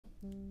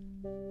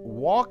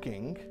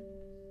walking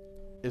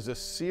is a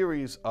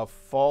series of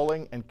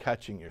falling and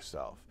catching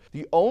yourself.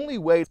 The only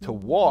way to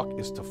walk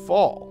is to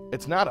fall.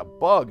 It's not a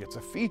bug, it's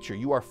a feature.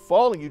 You are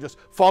falling, you just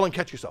fall and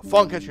catch yourself,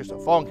 fall and catch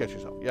yourself, fall and catch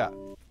yourself, yeah.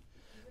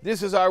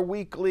 This is our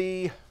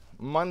weekly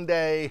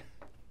Monday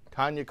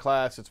Tanya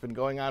class. It's been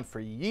going on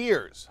for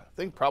years. I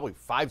think probably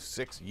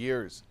 5-6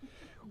 years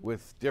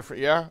with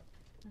different, yeah?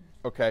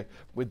 Okay,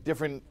 with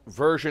different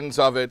versions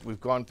of it. We've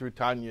gone through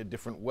Tanya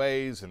different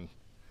ways and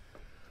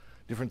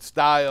different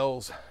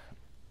styles.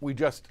 We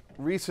just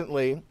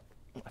recently,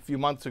 a few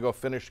months ago,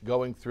 finished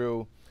going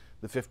through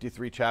the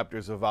 53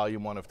 chapters of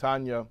Volume 1 of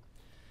Tanya.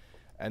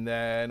 And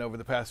then over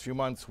the past few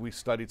months, we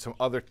studied some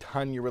other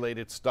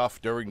Tanya-related stuff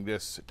during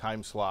this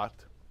time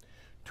slot.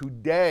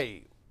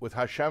 Today, with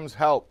Hashem's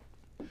help,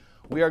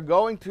 we are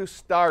going to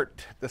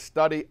start the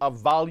study of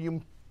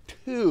Volume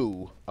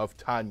 2 of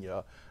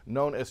Tanya,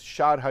 known as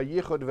Shaar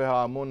HaYichud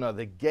Ve'HaEmunah,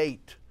 the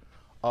gate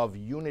of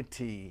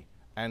unity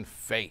and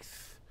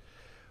faith.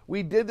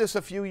 We did this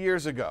a few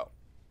years ago.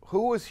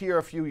 Who was here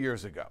a few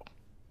years ago?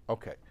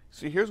 Okay,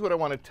 so here's what I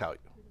want to tell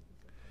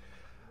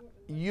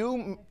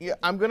you.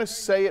 I'm going to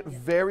say it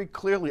very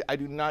clearly. I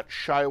do not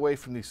shy away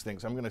from these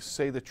things. I'm going to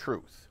say the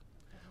truth.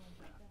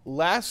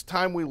 Last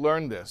time we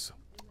learned this,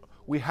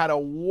 we had a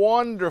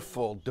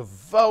wonderful,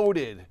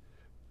 devoted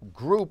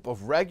group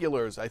of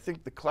regulars. I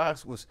think the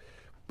class was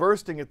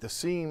bursting at the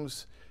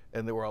seams,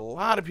 and there were a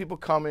lot of people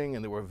coming,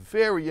 and they were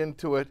very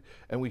into it.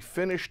 And we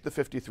finished the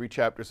 53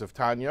 chapters of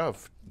Tanya,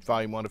 of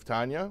Volume 1 of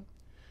Tanya.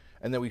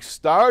 And then we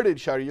started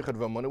Shaar HaYichud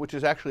Ve'HaEmunah, which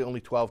is actually only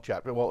 12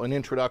 chapters. Well, an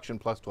introduction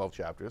plus 12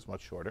 chapters,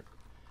 much shorter.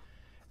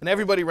 And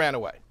everybody ran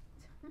away.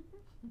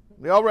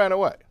 They all ran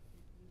away.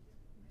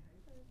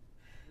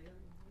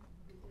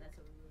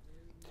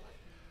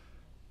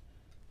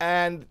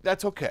 And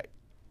that's okay.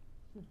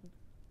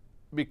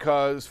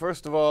 Because,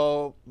 first of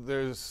all,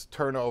 there's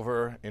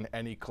turnover in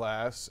any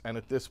class. And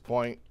at this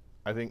point,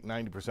 I think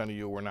 90% of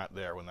you were not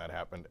there when that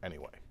happened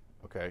anyway.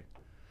 Okay?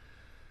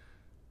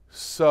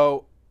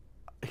 So,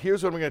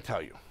 here's what I'm going to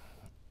tell you.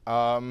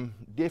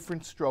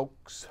 Different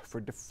strokes for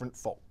different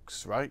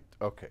folks, right?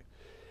 Okay.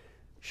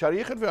 Shaar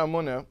HaYichud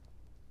Ve'HaEmunah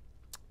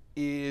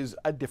is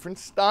a different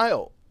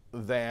style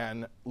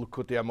than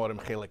Likutei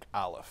Amorim Chelik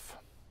Aleph.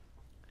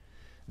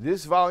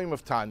 This volume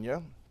of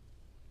Tanya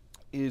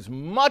is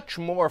much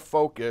more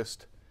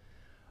focused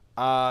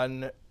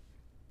on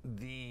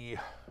the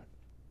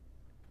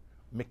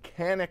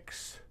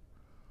mechanics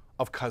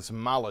of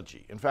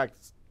cosmology. In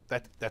fact,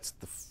 that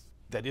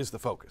is the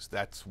focus.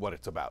 That's what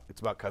it's about.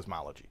 It's about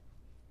cosmology.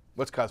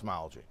 What's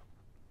cosmology?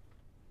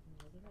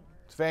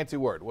 It's a fancy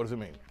word. What does it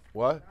mean?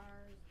 What?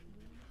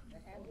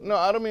 No,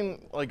 I don't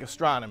mean like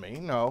astronomy.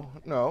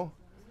 No.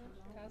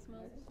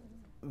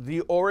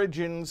 The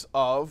origins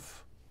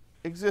of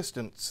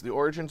existence, the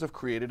origins of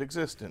created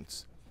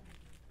existence.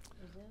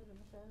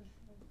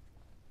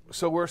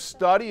 So we're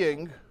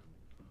studying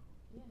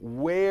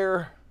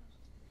where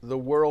the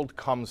world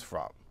comes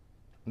from.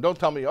 And don't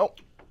tell me, oh,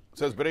 it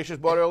says Bereshis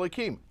bara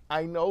Elokim.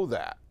 I know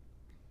that.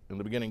 In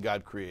the beginning,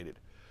 God created.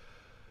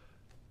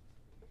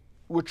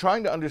 We're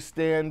trying to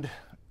understand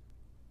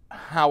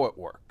how it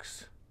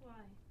works. Why?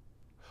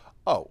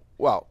 Oh,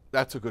 well,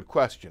 that's a good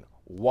question.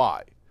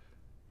 Why?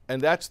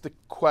 And that's the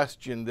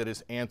question that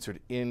is answered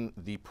in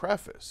the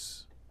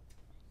preface.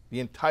 The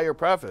entire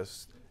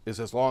preface is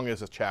as long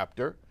as a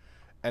chapter,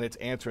 and it's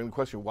answering the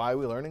question, why are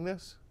we learning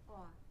this? Why?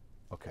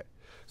 Okay.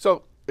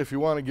 So if you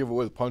want to give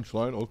away the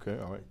punchline, okay,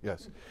 all right,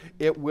 yes.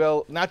 It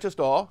will, not just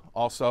awe,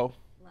 also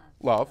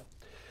love.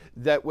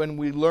 That when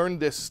we learn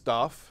this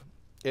stuff,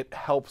 it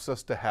helps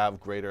us to have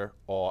greater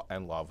awe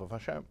and love of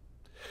Hashem.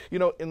 You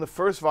know, in the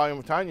first volume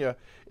of Tanya,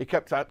 it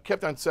kept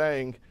on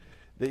saying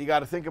that you got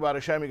to think about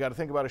Hashem, you got to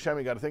think about Hashem,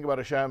 you got to think about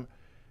Hashem.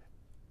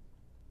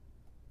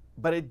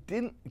 But it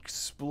didn't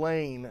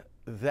explain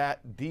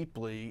that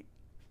deeply.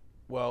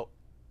 Well,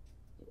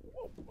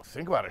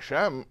 think about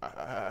Hashem.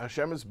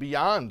 Hashem is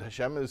beyond.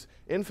 Hashem is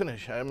infinite.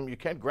 Hashem, you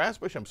can't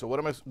grasp Hashem. So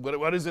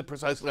what is it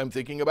precisely I'm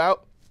thinking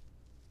about?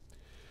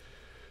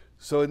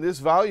 So in this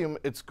volume,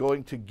 it's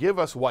going to give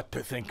us what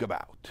to think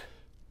about.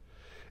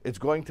 It's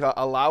going to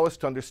allow us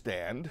to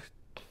understand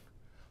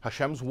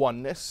Hashem's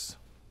oneness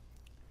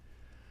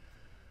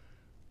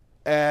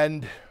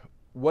and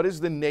what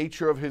is the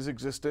nature of his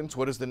existence,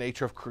 what is the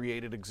nature of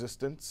created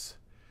existence.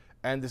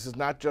 And this is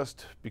not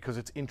just because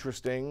it's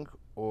interesting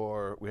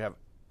or we have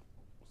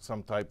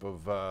some type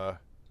of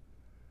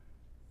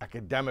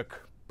academic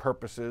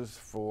purposes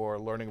for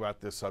learning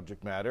about this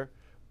subject matter,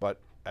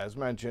 but as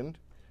mentioned,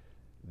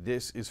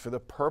 this is for the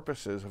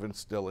purposes of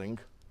instilling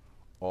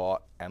awe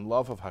and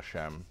love of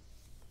Hashem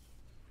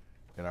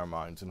in our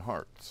minds and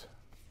hearts.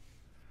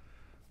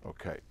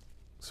 Okay,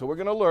 so we're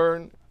going to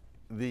learn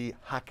the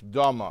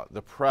Hakdama,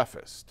 the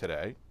preface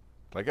today.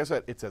 Like I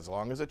said, it's as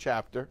long as a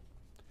chapter.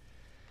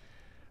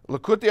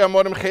 Likutei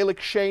Amorim Chelik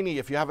Sheni.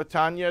 If you have a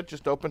Tanya,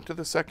 just open to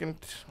the second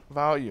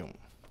volume.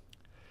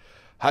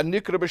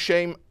 Hanikra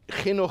b'shem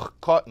Chinuch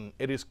Cotton.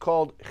 It is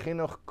called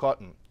Chinuch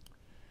Cotton,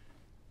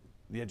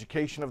 the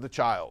education of the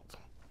child.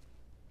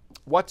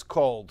 What's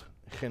called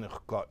Chinuch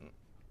Katan.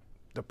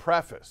 The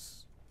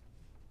preface,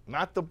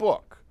 not the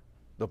book.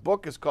 The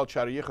book is called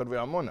Shaar HaYichud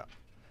Ve'HaEmunah.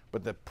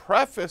 But the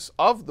preface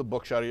of the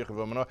book Shaar HaYichud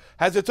Ve'HaEmunah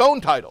has its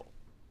own title.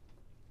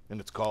 And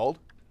it's called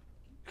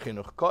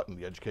Chinuch Katan,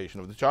 the education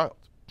of the child.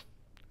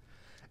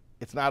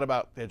 It's not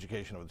about the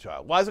education of the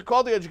child. Why is it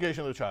called the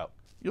education of the child?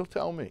 You'll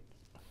tell me.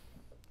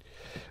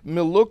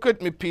 Melukat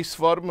mipi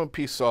svarim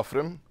mipi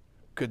sofrim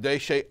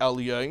kadeshe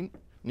elyon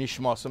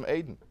nishmasam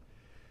eden.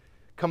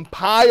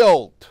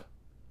 Compiled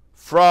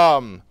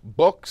from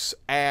books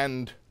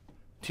and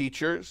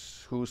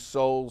teachers whose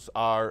souls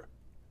are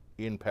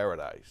in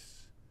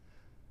paradise.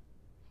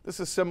 This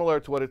is similar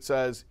to what it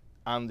says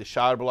on the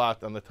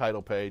Sharblat on the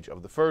title page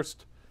of the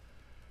first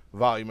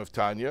volume of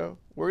Tanya,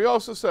 where he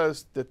also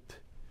says that,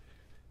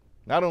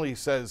 not only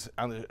says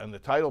on the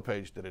title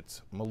page that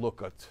it's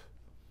Melukat,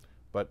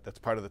 but that's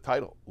part of the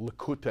title,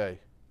 Likutei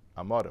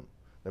Amarim.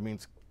 That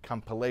means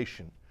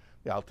compilation.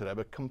 The Alter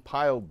Rebbe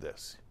compiled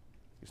this.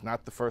 He's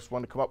not the first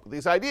one to come up with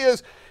these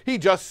ideas. He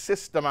just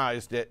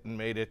systemized it and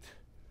made it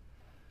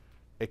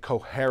a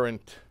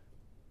coherent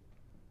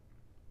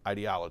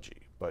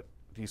ideology. But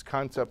these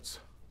concepts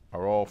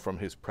are all from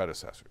his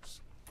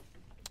predecessors.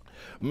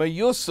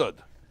 Meyusud,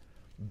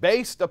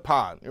 based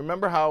upon. You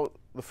remember how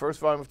the first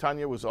volume of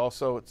Tanya was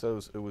also, it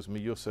says it was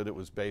Meyusud, it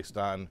was based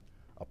on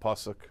a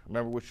pasuk.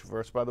 Remember which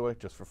verse, by the way,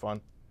 just for fun?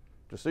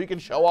 Just so you can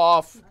show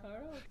off.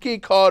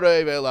 Very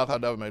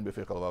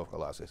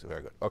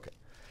good. Okay.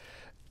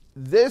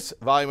 This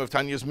volume of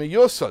Tanya is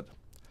Meyusad.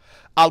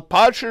 Al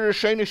Parsha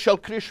Risheni Shel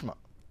Krishma.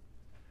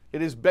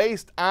 It is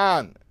based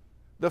on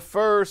the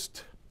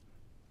first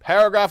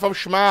paragraph of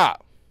Shema.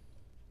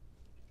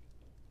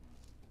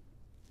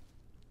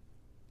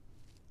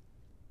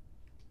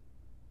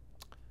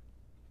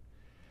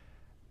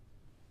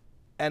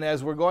 And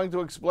as we're going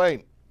to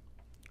explain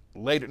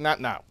later,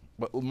 not now,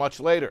 but much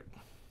later,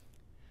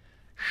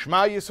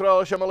 Shema Yisrael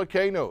Hashem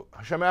Elokeinu,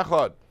 Hashem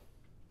Echad,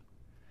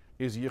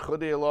 is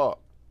Yichud Elah.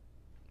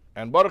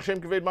 And Baruch Shem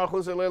Kaved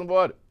Malchus Elel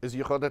Vod is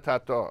Yichud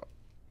HaTata.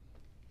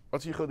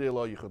 What's Yichud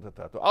Elah, Yichud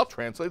HaTata? I'll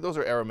translate. Those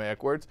are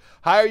Aramaic words.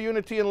 Higher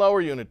unity and lower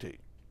unity.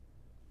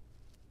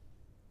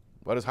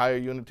 What is higher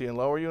unity and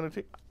lower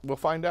unity? We'll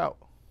find out.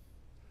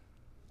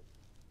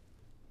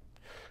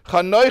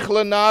 Chanoich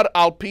lenar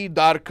al pi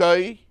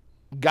darkai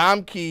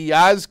gam ki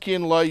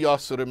yazkin lo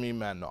yasur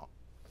mimeno.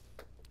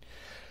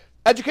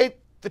 Educate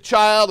the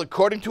child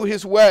according to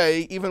his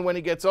way. Even when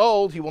he gets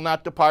old, he will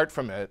not depart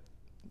from it.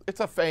 It's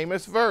a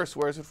famous verse.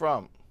 Where is it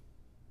from?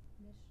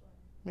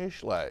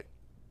 Mishlei.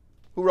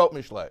 Who wrote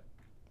Mishlei?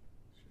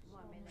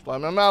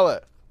 Shlomo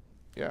Melech.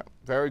 Yeah,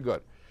 very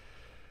good.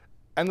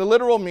 And the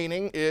literal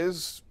meaning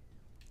is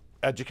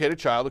educate a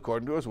child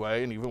according to his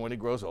way, and even when he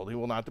grows old, he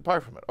will not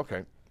depart from it.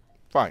 Okay,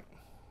 fine.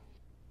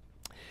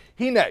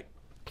 Hine.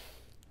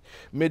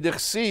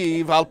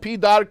 Midichsiv al pi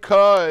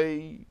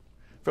darkai.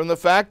 From the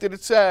fact that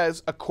it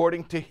says,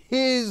 according to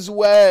his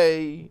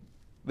way,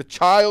 the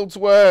child's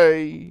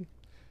way.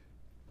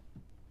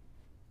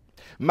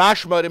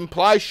 Mashma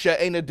implies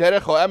she'ena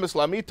derech o emes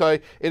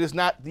lamitai. It is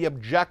not the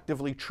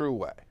objectively true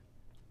way.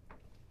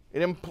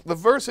 The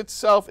verse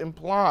itself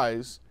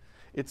implies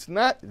it's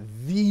not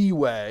the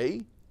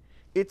way,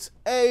 it's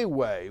a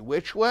way.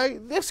 Which way?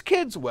 This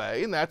kid's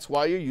way, and that's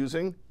why you're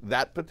using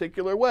that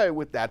particular way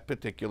with that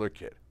particular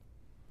kid.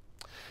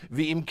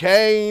 V'im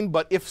kain,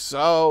 but if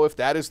so, if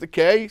that is the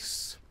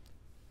case,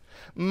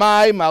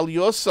 my mal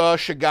yosa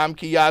shagam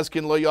ki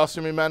yazkin lo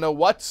yosem mimeno.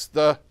 What's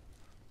the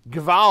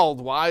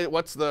gewald? Why?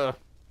 What's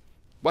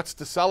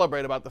to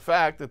celebrate about the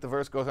fact that the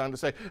verse goes on to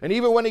say, and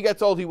even when he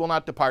gets old, he will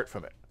not depart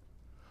from it?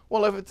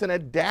 Well, if it's an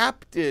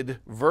adapted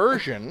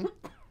version,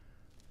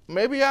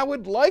 maybe I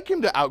would like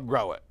him to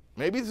outgrow it.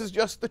 Maybe this is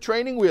just the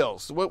training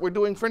wheels, what we're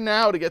doing for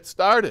now to get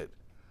started.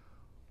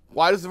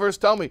 Why does the verse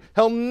tell me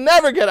he'll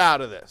never get out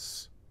of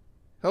this?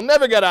 He'll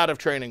never get out of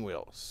training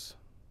wheels.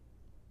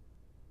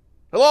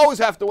 He'll always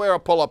have to wear a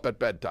pull-up at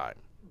bedtime.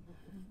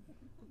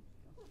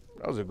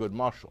 That was a good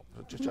marshal.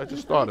 I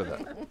just thought of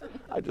that.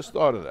 I just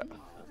thought of that.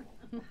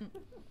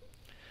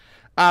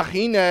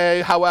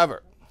 Achine,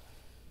 however,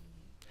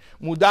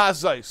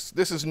 mudazais,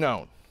 this is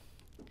known.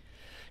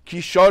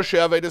 The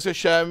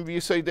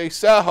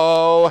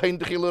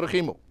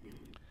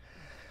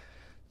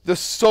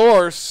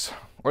source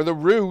or the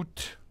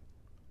root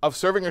of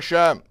serving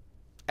Hashem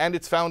and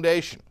its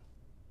foundation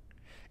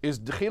is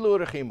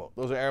d'chilu rechimu.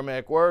 Those are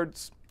Aramaic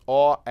words,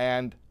 awe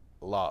and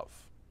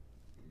love.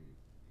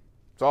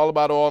 It's all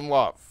about awe and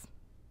love.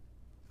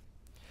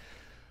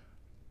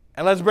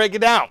 And let's break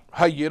it down.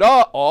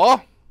 Hayira, awe,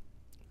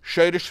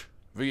 sheidish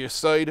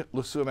v'yisaid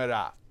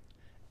l'sumera,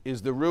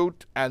 is the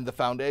root and the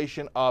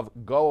foundation of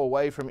go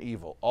away from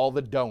evil, all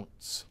the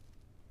don'ts.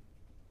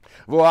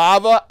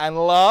 V'ahava, and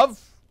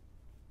love,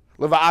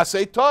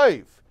 l'va'asei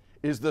toiv,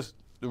 is the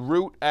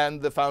root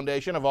and the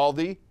foundation of all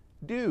the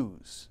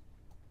do's.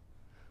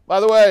 By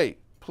the way,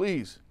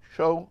 please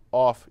show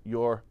off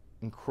your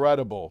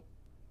incredible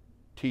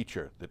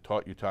teacher that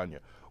taught you Tanya.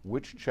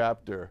 Which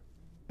chapter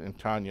in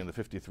Tanya, in the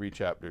 53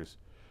 chapters,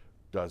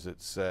 does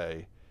it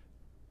say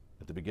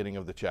at the beginning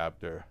of the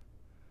chapter,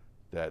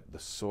 that the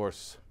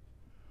source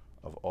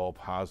of all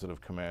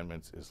positive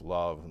commandments is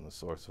love, and the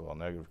source of all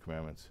negative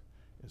commandments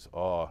is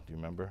awe. Do you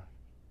remember?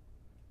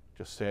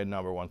 Just say a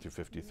number 1 through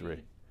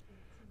 53.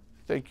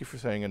 Thank you for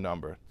saying a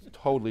number. It's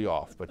totally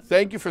off, but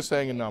thank you for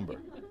saying a number.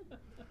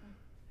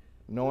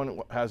 No one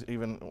has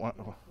even one.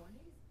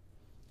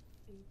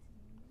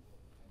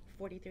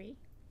 43.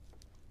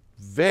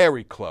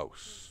 Very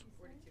close.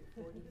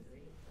 43.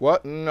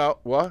 What? No.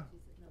 What?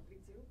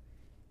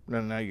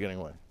 No, now you're getting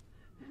away.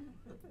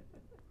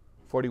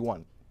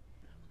 41.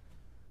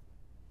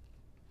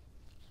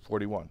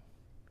 41.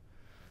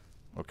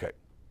 Okay.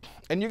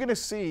 And you're going to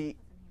see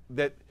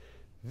that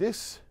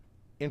this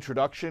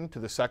introduction to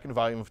the second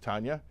volume of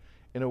Tanya,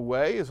 in a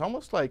way, is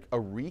almost like a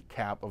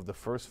recap of the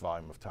first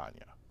volume of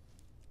Tanya.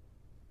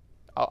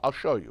 I'll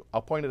show you.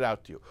 I'll point it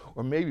out to you.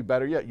 Or maybe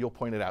better yet, you'll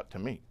point it out to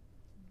me.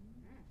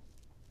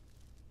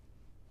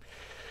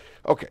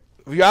 Okay.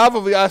 And love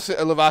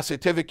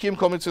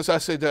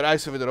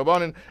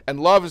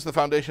is the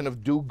foundation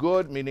of do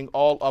good, meaning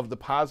all of the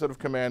positive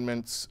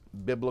commandments,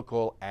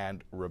 biblical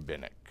and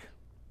rabbinic.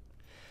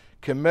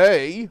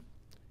 Kemei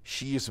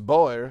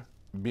sheyisboer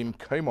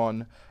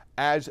bimkaimon,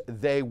 as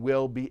they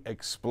will be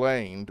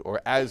explained,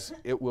 or as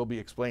it will be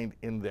explained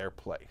in their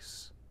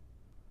place.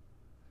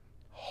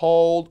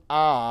 Hold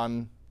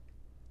on.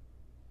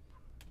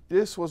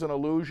 This was an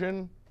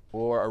allusion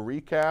or a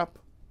recap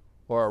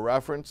or a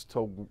reference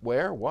to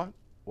where? What?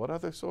 What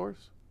other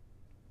source?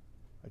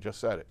 I just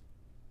said it.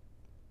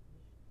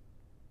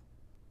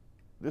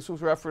 This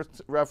was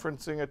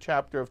referencing a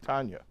chapter of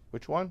Tanya.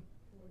 Which one?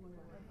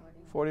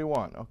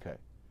 41. Okay.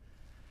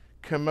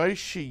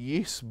 Kameshi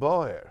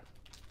yisboer,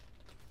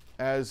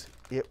 as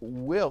it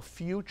will,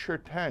 future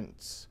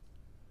tense.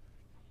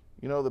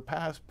 You know, the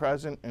past,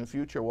 present, and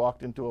future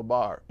walked into a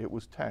bar. It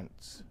was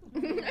tense.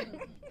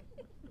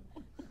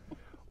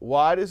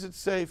 Why does it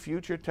say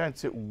future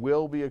tense? It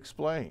will be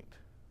explained.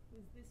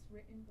 Was this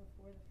written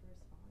before the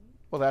first volume?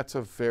 Well, that's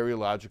a very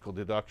logical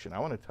deduction. I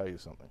want to tell you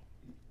something.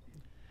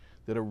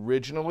 That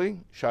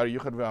originally, Shaar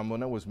HaYichud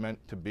Ve'HaEmunah was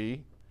meant to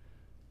be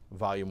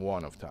volume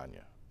 1 of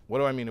Tanya. What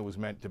do I mean it was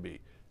meant to be?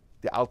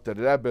 The Alter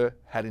Rebbe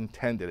had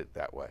intended it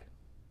that way.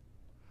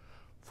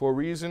 For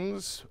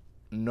reasons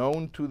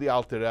known to the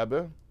Alter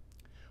Rebbe,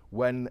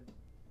 when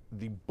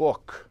the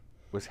book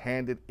was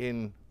handed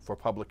in for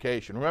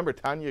publication. Remember,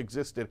 Tanya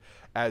existed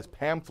as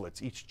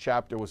pamphlets. Each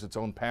chapter was its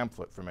own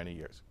pamphlet for many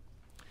years.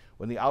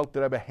 When the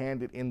Alter Rebbe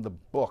handed in the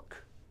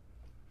book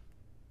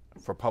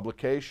for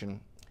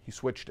publication, he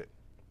switched it.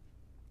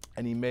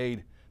 And he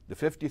made the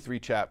 53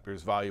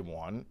 chapters, volume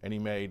 1, and he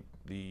made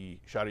the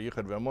Shaar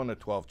HaYichud Ve'HaEmunah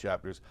 12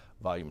 chapters,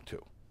 volume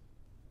 2.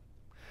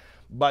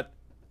 But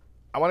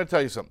I want to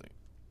tell you something.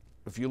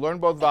 If you learn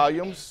both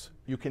volumes,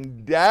 you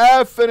can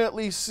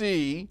definitely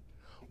see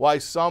why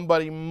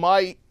somebody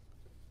might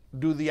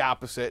do the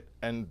opposite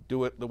and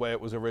do it the way it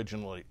was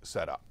originally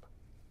set up.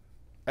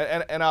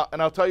 And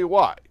I'll tell you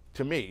why.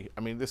 To me,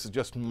 I mean, this is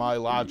just my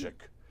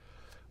logic.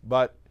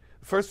 But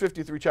the first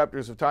 53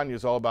 chapters of Tanya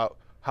is all about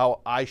how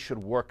I should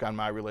work on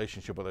my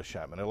relationship with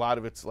Hashem. And a lot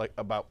of it's like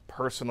about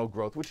personal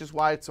growth, which is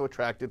why it's so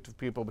attractive to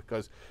people,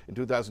 because in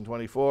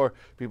 2024,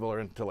 people are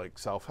into like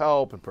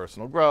self-help and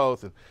personal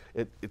growth, and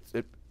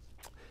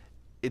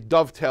it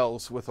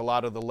dovetails with a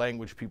lot of the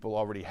language people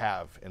already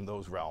have in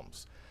those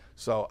realms.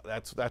 So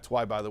that's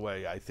why, by the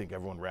way, I think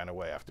everyone ran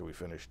away after we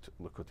finished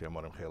Likutei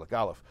Amorim Chelik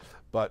Aleph.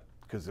 But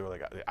because they were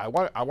like, I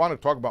want to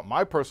talk about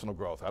my personal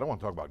growth. I don't want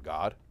to talk about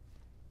God.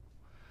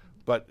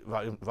 But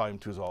volume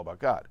 2 is all about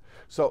God.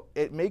 So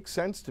it makes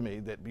sense to me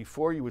that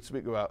before you would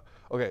speak about,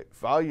 okay,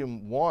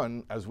 volume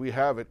 1, as we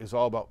have it, is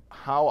all about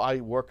how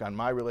I work on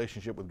my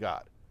relationship with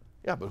God.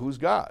 Yeah, but who's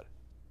God?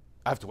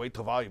 I have to wait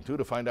till volume 2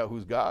 to find out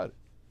who's God.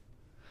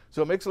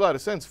 So it makes a lot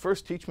of sense.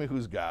 First, teach me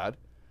who's God,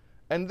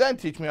 and then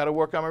teach me how to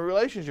work on my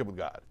relationship with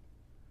God.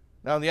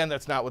 Now, in the end,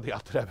 that's not what the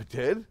Alter Rebbe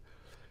did,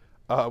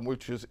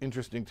 which is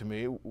interesting to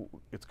me.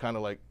 It's kind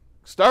of like,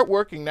 start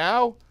working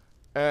now,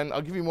 and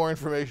I'll give you more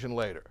information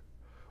later.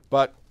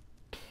 But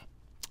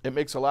it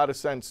makes a lot of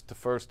sense to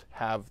first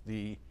have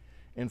the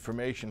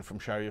information from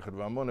Shaar HaYichud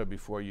Ve'HaEmunah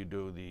before you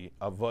do the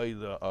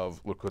avodah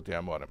of Likutei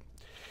Amorim.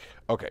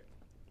 Okay.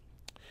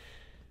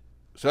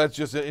 So that's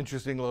just an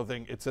interesting little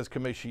thing. It says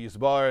Kameshi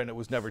Yisbar, and it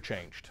was never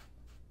changed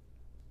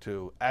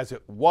to as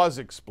it was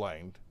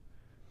explained.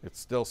 It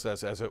still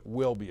says as it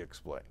will be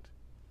explained.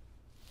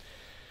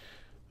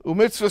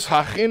 Umitzvos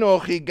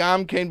hachinuch hi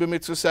gam kein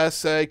b'mitzvos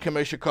aseh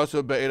kamesh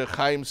kosov be'erech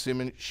chaim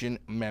simin shin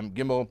mem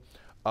gimel.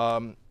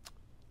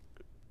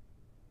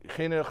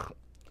 Chinuch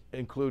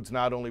includes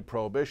not only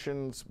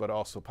prohibitions but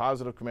also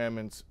positive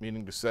commandments,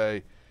 meaning to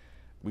say,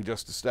 we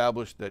just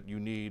established that you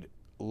need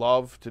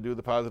love to do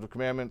the positive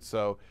commandments.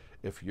 So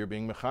if you're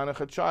being mechanech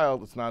a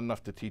child, it's not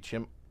enough to teach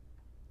him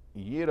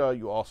yira,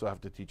 you also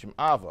have to teach him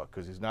ava,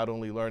 because he's not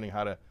only learning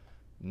how to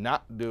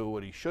not do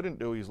what he shouldn't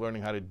do, he's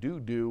learning how to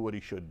do what he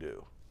should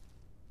do.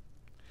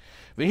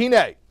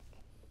 V'hinei.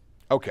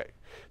 Okay,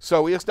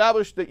 so we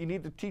established that you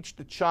need to teach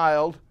the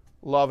child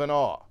love and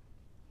awe.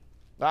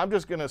 Now, I'm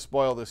just going to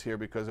spoil this here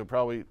because it'll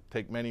probably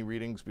take many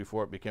readings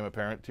before it became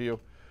apparent to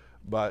you.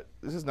 But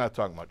this is not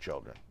talking about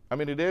children. I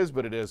mean, it is,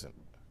 but it isn't.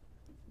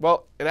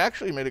 Well, it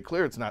actually made it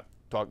clear it's not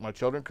talking about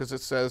children because it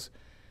says,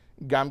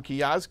 Gam ki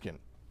yazkin,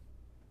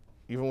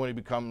 even when he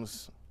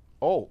becomes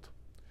old.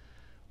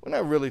 We're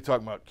not really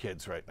talking about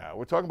kids right now.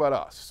 We're talking about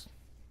us.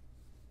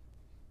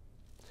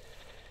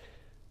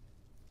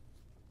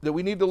 That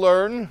we need to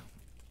learn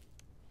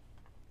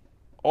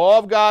awe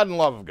of God and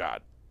love of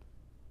God.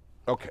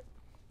 Okay.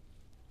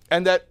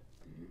 And that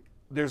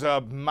there's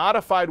a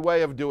modified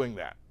way of doing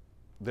that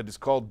is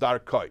called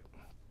darkoi.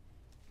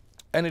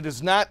 And it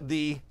is not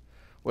the,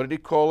 what did he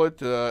call it?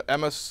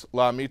 Emes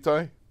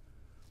la'amitai?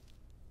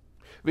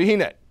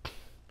 V'hine.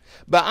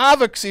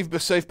 Ba'ava ksiv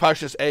b'seif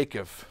Parshas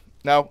Eikev.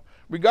 Now,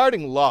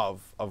 regarding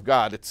love of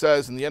God, it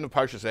says in the end of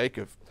Parshas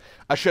Eikev,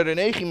 Asher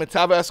enechi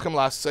metava eschem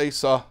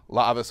la'seisa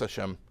la'aves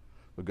Hashem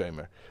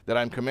v'gomer, that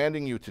I'm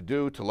commanding you to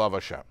do, to love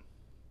Hashem.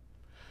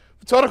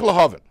 V'tzorach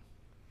lahavin.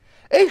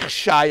 Eich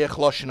shayach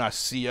loshen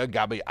asiya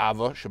gabi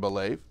ava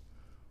shebalev.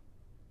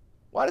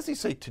 Why does he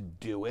say to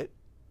do it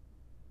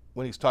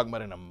when he's talking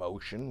about an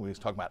emotion, when he's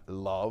talking about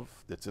love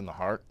that's in the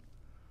heart?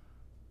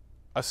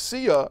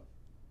 Asiya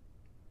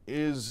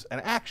is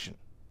an action.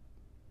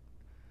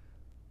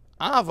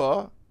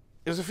 Ava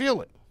is a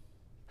feeling.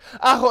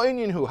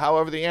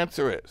 However, the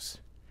answer is,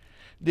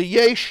 the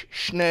yesh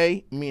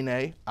shnei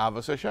mine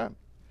avas Hashem.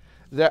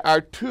 There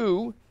are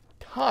two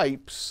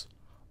types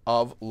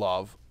of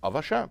love of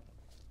Hashem.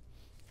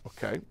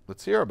 Okay,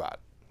 let's hear about it.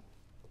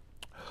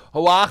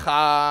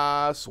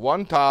 Hoachas,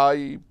 one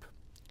type.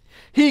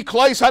 He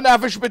kleis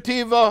hanafesh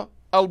betiva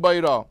al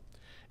bayra.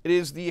 It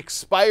is the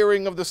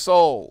expiring of the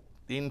soul,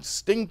 the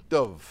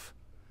instinctive,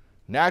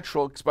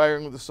 natural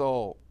expiring of the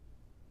soul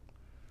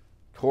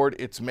toward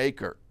its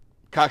maker.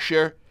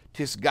 Kasher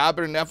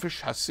tisgaber nefesh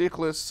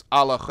hasichlis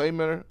ala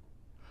chemer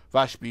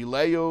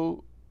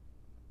vashbileu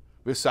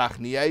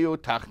v'sachnieu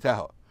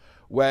tachteha.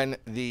 When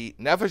the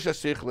nefesh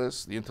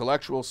hasichlis, the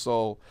intellectual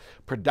soul,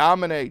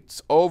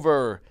 predominates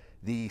over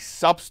the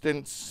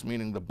substance,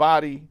 meaning the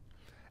body,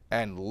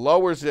 and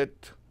lowers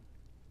it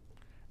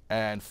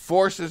and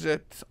forces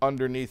it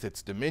underneath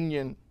its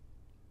dominion.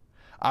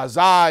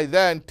 Azai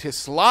then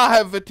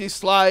tislahev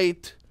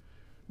v'tislait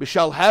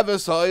b'shal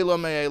heves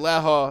ha'olam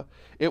me'eleha.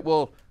 It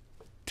will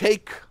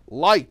take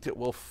light. It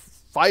will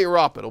fire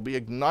up. It will be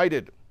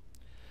ignited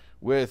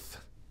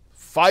with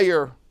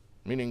fire,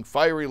 meaning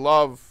fiery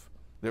love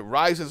that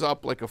rises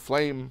up like a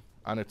flame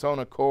on its own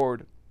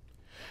accord.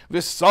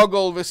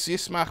 V'sogol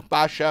v'sismach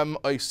b'Hashem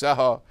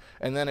oiseha,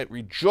 and then it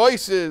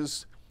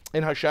rejoices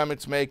in Hashem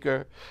its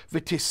maker.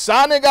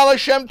 V'tisaneg al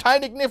Hashem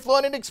tainik niflo,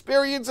 and it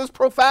experiences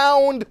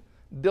profound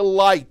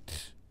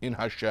delight in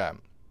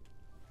Hashem.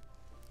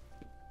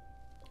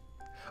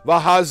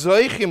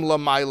 V'hazoichim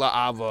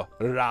l'mayla ava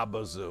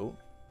rabazu,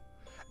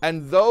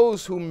 and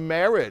those who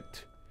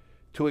merit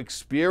to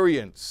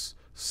experience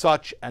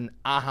such an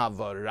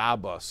ahava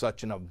rabba,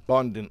 such an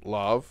abundant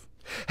love,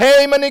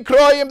 hey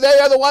manikroyim, they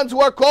are the ones who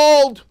are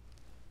called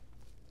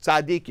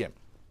tzadikim.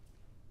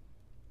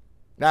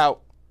 Now,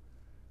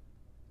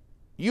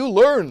 you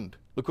learned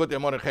Likutei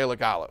Moharan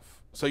Chelik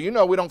Aleph, so you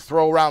know we don't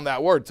throw around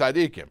that word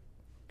tzadikim.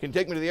 Can you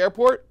take me to the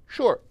airport?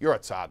 Sure, you're a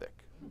tzaddik.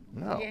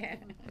 No, yeah.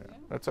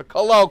 That's a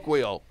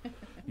colloquial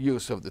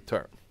use of the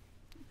term.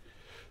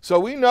 So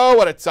we know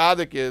what a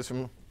tzaddik is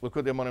from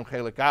Likutei Moharan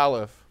Chelik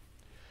Aleph.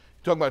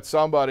 You're talking about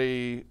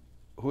somebody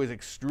who is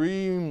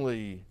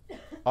extremely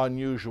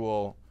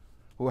unusual,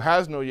 who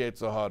has no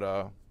Yetzer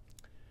Hara,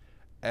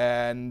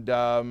 and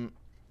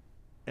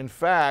in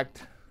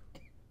fact,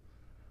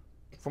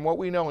 from what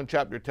we know in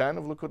chapter 10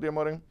 of Likutei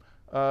Moharan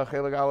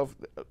Chelik Aleph,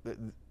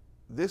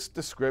 this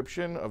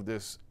description of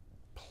this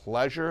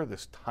pleasure,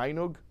 this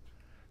tainug,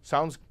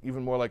 sounds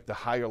even more like the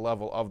higher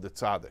level of the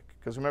tzaddik.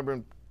 Because remember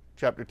in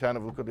chapter 10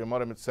 of Likutei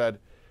Moharan it said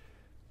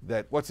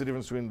that what's the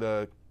difference between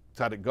the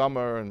tzaddik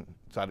gomer and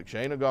tzaddik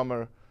she'eino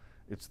gomer?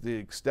 It's the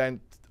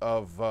extent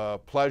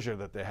of pleasure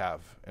that they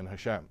have in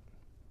Hashem.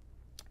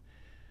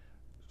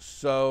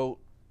 So,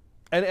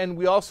 and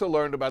we also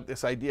learned about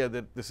this idea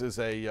that this is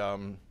a,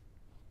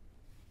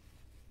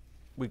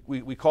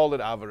 we called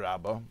it Ava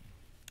Rabba.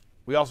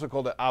 We also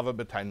called it Ava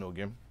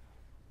B'Tainugim.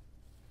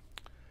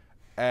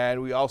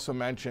 And we also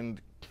mentioned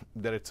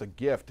that it's a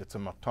gift, it's a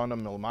matana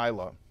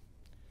milmaila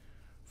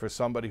for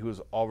somebody who's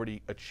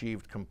already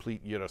achieved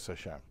complete Yiras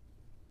Hashem.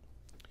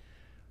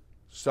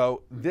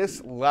 So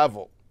this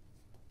level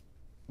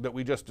that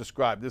we just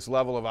described, this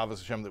level of Avos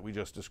Hashem that we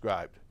just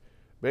described,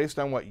 based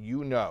on what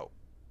you know,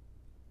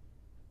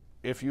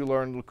 if you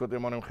learn Likutei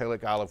Moharan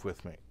Chelik Aleph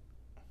with me,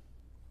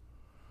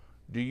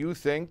 do you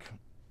think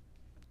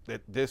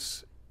that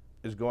this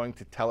is going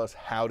to tell us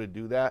how to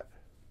do that?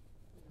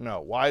 No.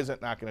 Why is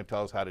it not going to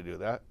tell us how to do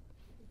that?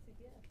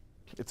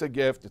 It's a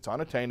gift. It's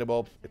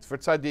unattainable. It's for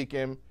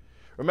tzaddikim.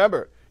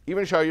 Remember,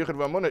 even Shaar HaYichud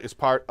Ve'HaEmunah is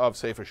part of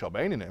Sefer Shel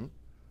Beinanim.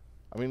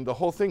 I mean, the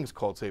whole thing is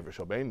called Sefer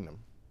Shel Beinanim.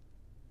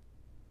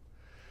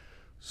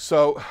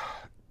 So,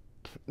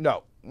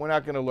 no, we're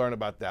not going to learn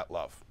about that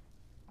love.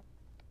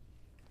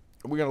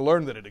 We're going to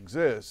learn that it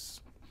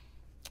exists,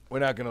 We're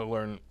not going to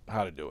learn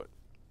how to do it.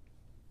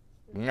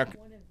 Is Not- it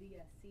one of the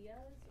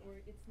asiyas, or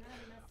it's not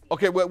an asiyah?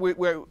 Okay,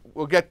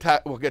 we'll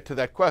get to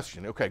that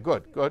question. Okay,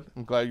 good.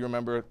 I'm glad you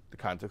remember the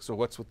context. So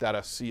what's with that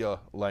asiya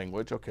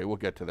language? Okay, we'll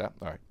get to that.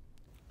 All right.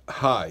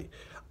 Hi.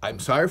 I'm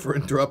sorry for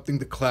interrupting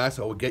the class.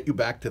 I will get you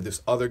back to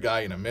this other guy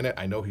in a minute.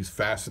 I know he's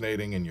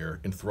fascinating and you're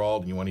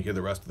enthralled and you want to hear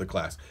the rest of the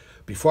class.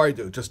 Before I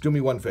do, just do me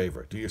one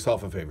favor. Do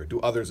yourself a favor. Do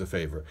others a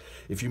favor.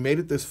 If you made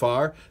it this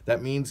far, that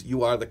means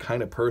you are the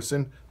kind of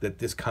person that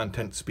this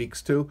content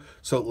speaks to.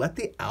 So let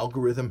the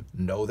algorithm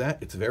know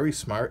that. It's very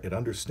smart. It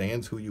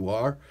understands who you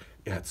are.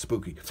 Yeah, it's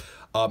spooky.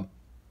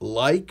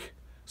 Like,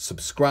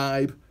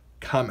 subscribe,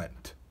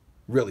 comment.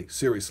 Really,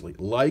 seriously.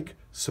 Like,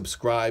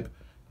 subscribe,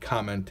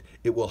 comment.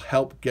 It will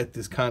help get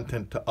this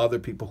content to other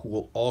people who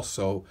will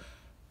also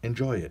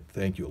enjoy it.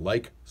 Thank you.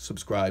 Like,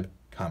 subscribe,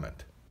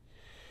 comment.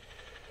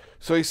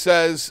 So he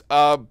says,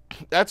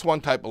 that's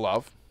one type of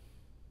love.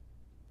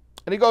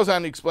 And he goes on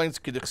and explains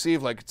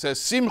K'dichsiv, like it says,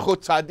 Simchu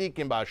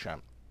tzadikim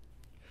b'Hashem.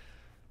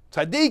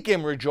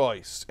 Tzadikim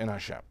rejoice in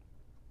Hashem.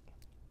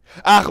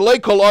 Ach lo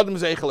kol adam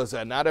zeichel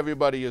hazeh. Not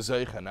everybody is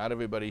zeicha. Not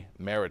everybody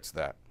merits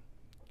that.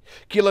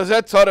 Ki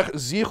lazeh tzarech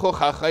zichu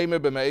chachayme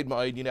b'meid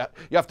ma'id.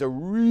 You have to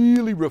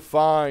really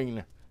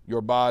refine your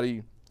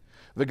body.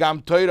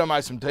 V'gam Torah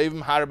ma'asim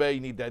tevim harbe.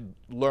 You need to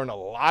learn a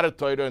lot of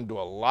Torah and do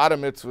a lot of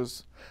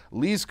mitzvahs.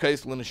 Liz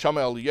case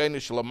l'neshama eliyeni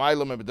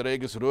shalamayla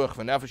me'b'dereges ruach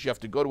v'nefesh. You have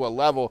to go to a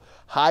level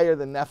higher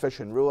than nefesh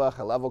and ruach,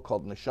 a level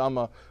called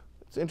neshama.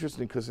 It's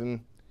interesting because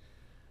in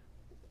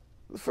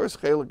the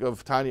first chelik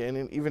of Tanya,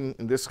 and even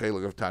in this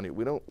chelik of Tanya,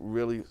 we don't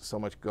really so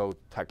much go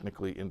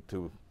technically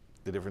into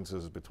the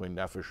differences between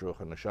nefesh, ruach,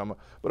 and neshama.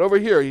 But over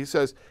here, he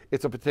says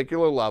it's a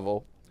particular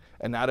level,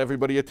 and not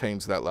everybody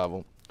attains that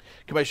level.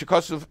 And in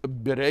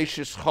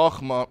Bereishis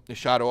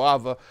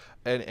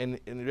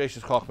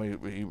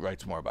Chochma, he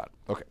writes more about it.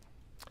 Okay,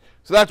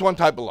 so that's one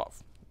type of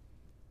love,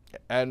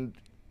 and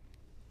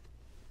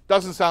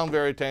doesn't sound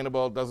very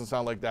attainable. Doesn't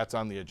sound like that's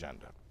on the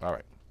agenda. All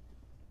right.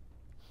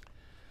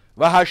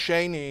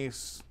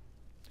 V'hashenis,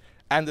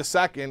 and the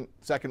second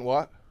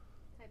what?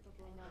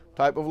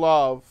 Type of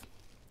love.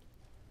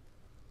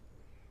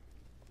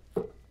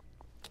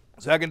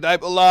 Second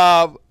type of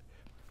love.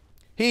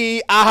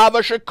 He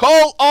ahava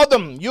shekol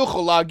adam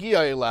yuchol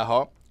lagia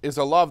eleha, is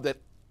a love that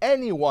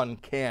anyone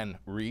can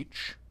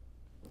reach.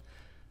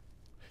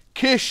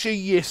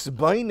 Kishi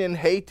yisbainin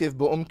heitiv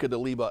b'umka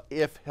deliba,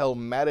 if he'll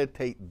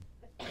meditate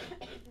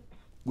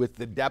with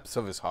the depths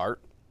of his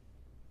heart.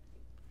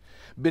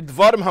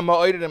 Bidvarim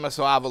ha'ma'odim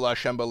aso'av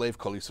Hashem b'leiv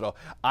kol Yisrael,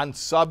 on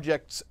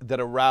subjects that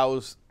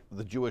arouse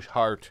the Jewish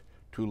heart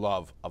to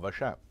love of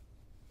Hashem.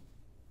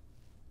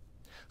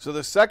 So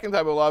the second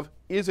type of love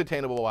is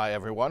attainable by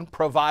everyone,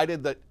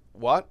 provided that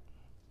what?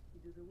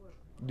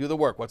 Do the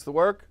work. What's the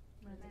work?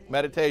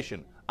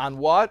 Meditation. On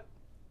what?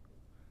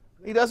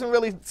 He doesn't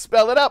really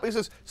spell it out. He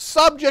says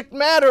subject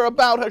matter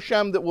about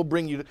Hashem that will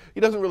bring you to,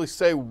 he doesn't really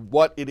say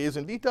what it is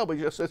in detail, but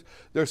he just says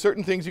there are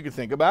certain things you can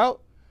think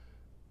about,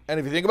 and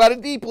if you think about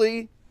it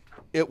deeply,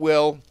 it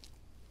will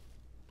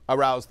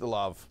arouse the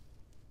love.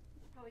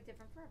 Probably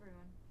different for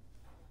everyone.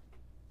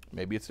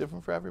 Maybe it's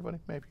different for everybody.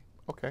 Maybe.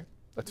 Okay,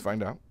 let's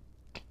find out.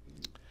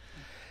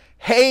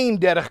 Hein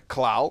derech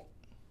klal.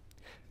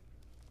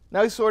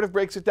 Now he sort of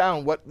breaks it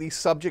down, what these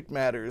subject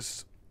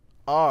matters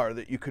are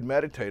that you could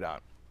meditate on.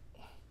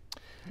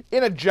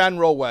 In a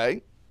general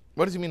way.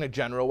 What does he mean a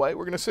general way?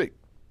 We're going to see.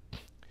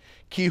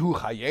 Kihu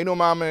chayenu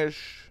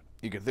mamish.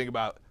 You can think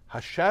about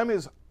Hashem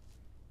is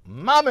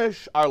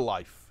mamish, our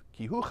life.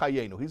 Kihu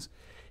chayenu.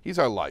 He's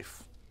our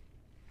life.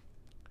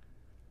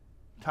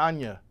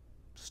 Tanya,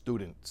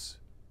 students,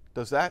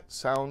 does that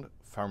sound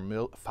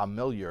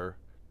familiar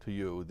to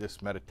you,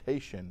 this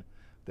meditation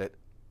that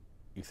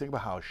you think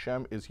about how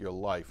Hashem is your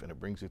life and it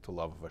brings you to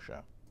love of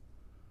Hashem?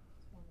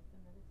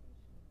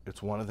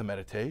 It's one of the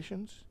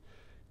meditations.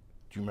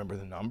 Do you remember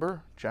the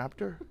number,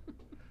 chapter?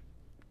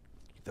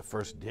 The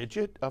first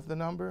digit of the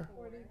number?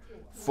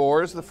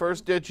 4 is the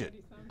first digit.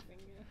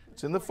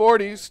 It's in the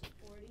 40s.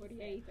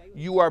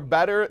 You are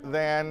better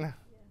than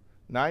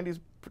 90%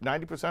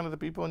 of the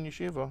people in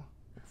yeshiva,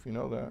 if you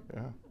know that.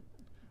 Yeah.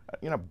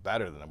 You're not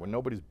better than them. Well,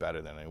 nobody's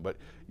better than anyone, but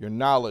your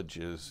knowledge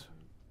is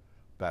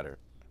better.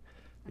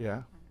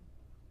 Yeah.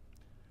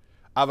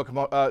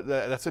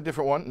 That's a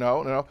different one.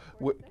 No.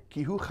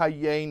 Kihu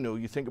chayenu.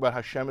 You think about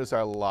Hashem as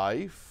our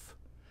life.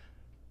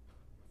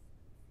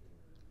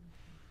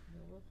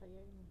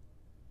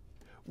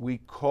 We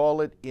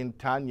call it in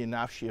Tanya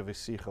nafshi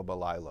avesicha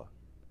balayla.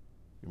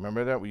 You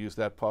remember that? We use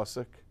that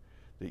pasuk,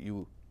 that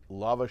you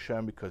love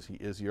Hashem because He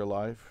is your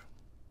life.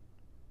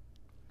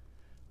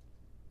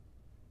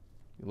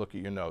 You look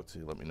at your notes,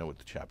 you let me know what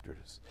the chapter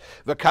is.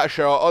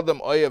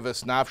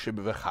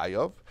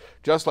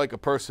 Just like a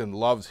person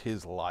loves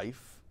his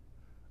life.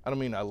 I don't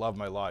mean I love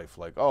my life,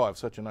 like, oh, I have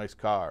such a nice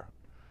car.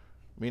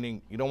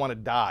 Meaning you don't want to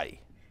die.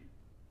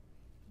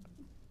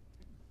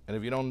 And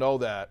if you don't know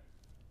that,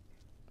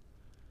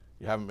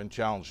 you haven't been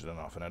challenged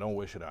enough, and I don't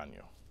wish it on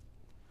you.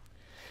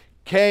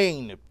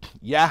 Kain,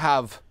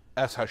 Yahav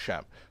as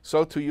Hashem.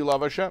 So too you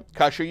love Hashem.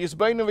 Kasher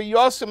yisbeinu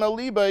v'yosim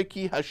aliba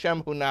ki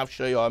Hashem hu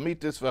nafshay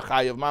amitis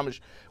v'chayav mamish.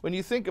 When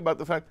you think about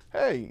the fact,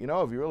 hey, you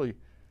know, if you really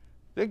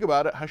think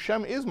about it,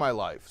 Hashem is my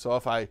life. So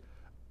if I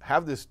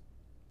have this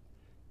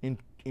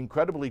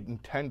incredibly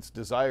intense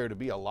desire to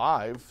be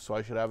alive, so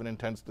I should have an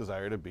intense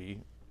desire to be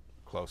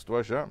close to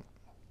Hashem.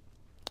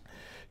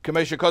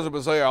 Kamesha kozav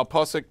b'zoyer al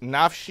posik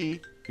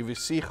nafshi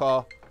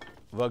yivisicha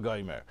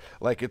v'goymer.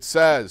 Like it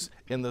says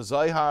in the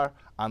Zohar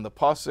on the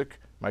posik,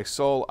 my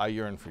soul, I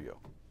yearn for you.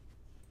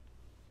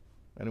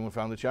 Anyone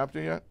found the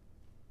chapter yet?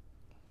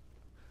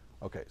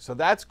 Okay, so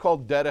that's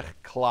called derech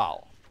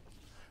klal.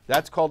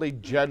 That's called a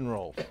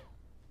general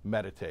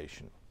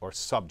meditation or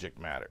subject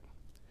matter.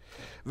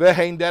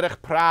 Vehein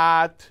derech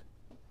prat,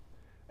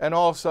 and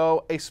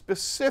also a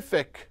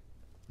specific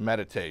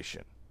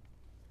meditation.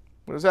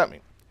 What does that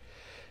mean?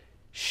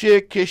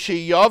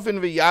 Shekishiyavin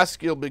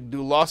v'yaskil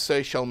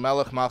b'gdulase shel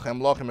melech malchem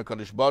lochem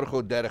hakadosh baruch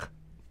hu derech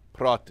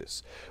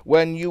pratis.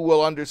 When you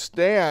will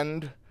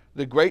understand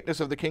the greatness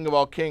of the King of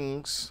all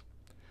kings,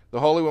 the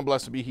Holy One,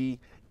 blessed be He,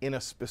 in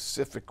a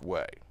specific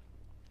way.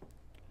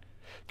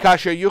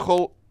 Kasher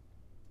yuchol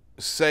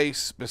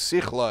seis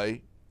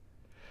b'sichlei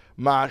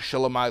ma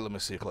shalamayla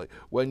mesichlei.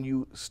 When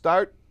you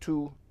start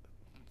to,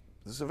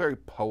 this is a very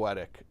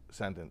poetic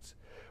sentence,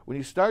 when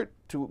you start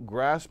to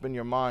grasp in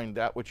your mind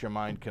that which your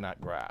mind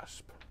cannot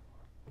grasp,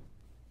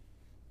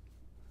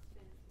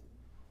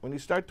 when you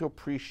start to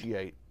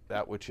appreciate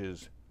that which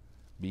is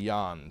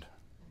beyond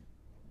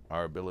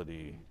our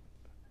ability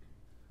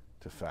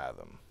to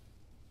fathom.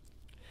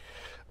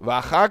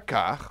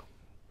 V'achar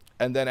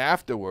and then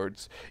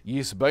afterwards,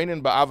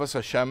 yisbeinin ba'avas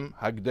Hashem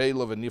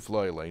hagdeila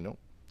v'niflo eleinu.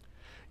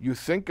 You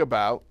think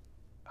about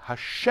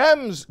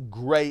Hashem's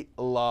great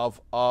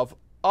love of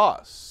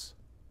us.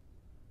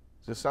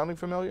 Is this sounding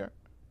familiar?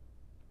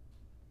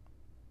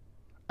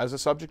 As a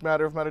subject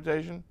matter of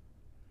meditation?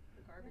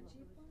 The garbage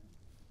heap one?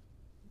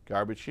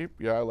 Garbage heap?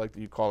 Yeah, I like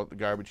that you call it the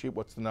garbage heap.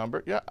 What's the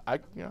number? Yeah,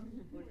 47.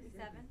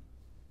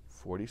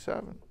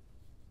 47.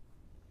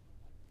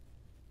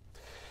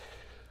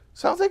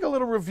 Sounds like a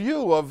little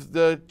review of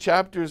the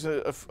chapters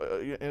in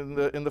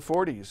the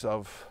 40s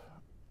of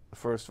the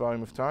first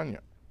volume of Tanya.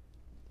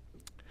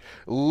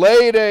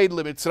 Leirei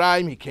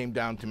leMitzrayim, he came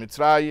down to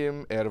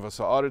Mitzrayim, Erva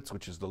Sa'aretz,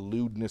 which is the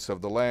lewdness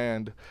of the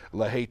land.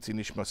 Lahetzi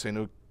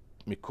nishmasenu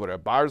mikura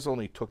barzel,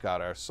 and he took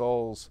out our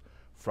souls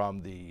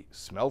from the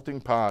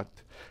smelting pot.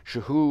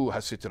 Shehu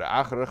hasitra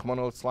acharech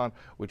monolitzlan,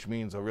 which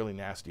means a really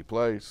nasty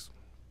place.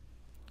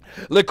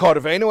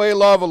 Lekorvenu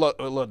elav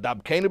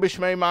ledabkenu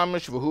b'shmei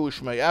mamish v'hu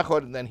shmei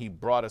echad, and then he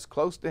brought us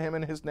close to him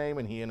in his name,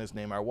 and he and his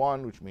name are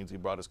one, which means he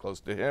brought us close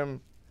to him.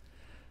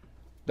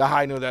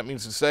 Dahainu, that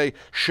means to say,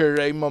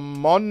 Sherei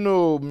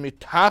mamonu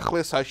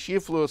mitachlis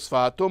hashiflus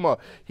v'atuma.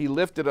 He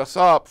lifted us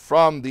up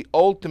from the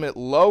ultimate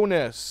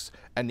lowness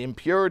and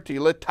impurity,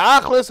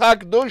 letachlis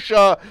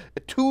hakdusha,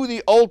 to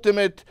the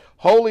ultimate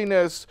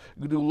holiness.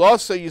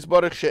 Gdulasa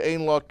yisbarach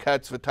she'ein lo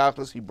ketz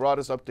v'tachlis. He brought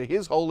us up to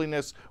His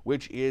holiness,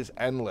 which is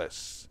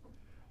endless.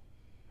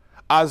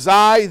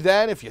 Azai,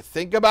 then, if you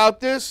think about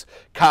this,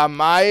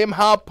 kamayim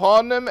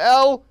haponim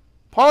el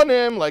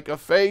ponim, like a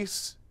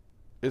face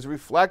is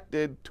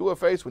reflected to a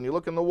face. When you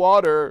look in the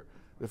water,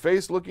 the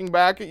face looking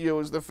back at you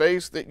is the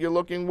face that you're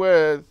looking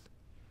with.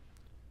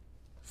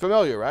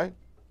 Familiar, right?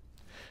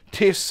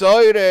 It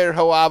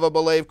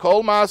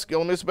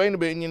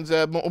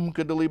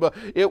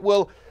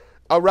will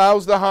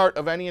arouse the heart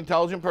of any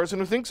intelligent person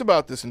who thinks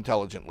about this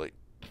intelligently.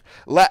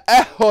 And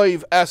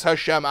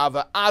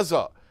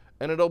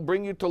it'll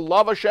bring you to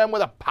love Hashem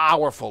with a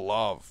powerful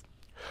love.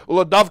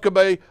 And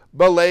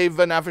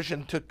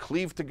to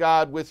cleave to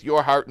God with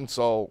your heart and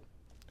soul.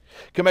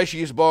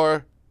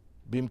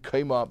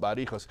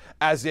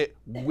 As it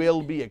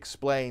will be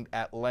explained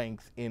at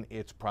length in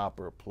its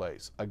proper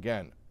place.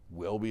 Again,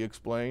 will be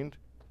explained,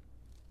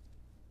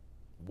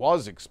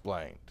 was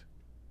explained.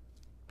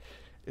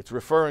 It's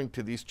referring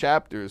to these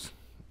chapters,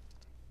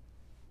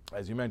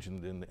 as you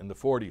mentioned, in the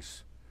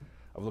 40s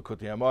of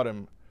Likutei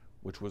Amarim,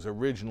 which was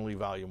originally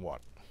volume 1.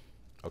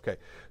 Okay,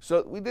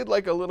 so we did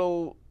like a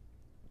little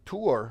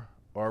tour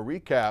or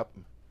recap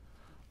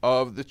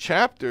of the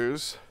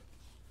chapters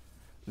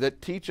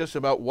that teach us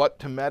about what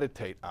to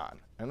meditate on.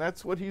 And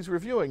that's what he's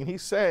reviewing. And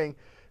he's saying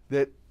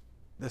that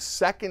the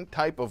second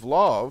type of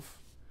love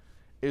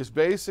is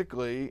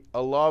basically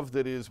a love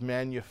that is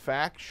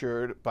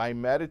manufactured by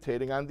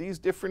meditating on these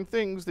different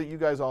things that you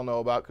guys all know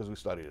about because we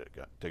studied it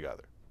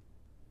together.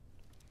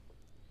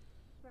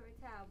 Rabbi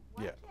Taub,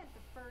 why Yeah. can't the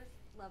first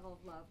level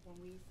of love,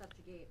 when we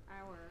subjugate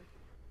our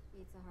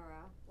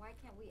Yitzhahara, why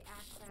can't we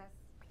access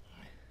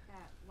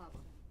that love?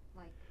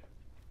 Like,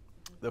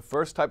 The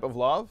first type of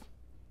love,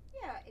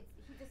 yeah, he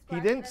he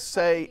described didn't it as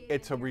say subjugated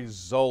it's a here.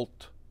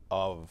 result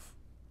of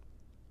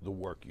the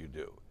work you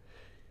do.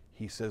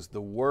 He says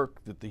the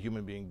work that the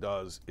human being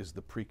does is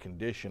the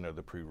precondition or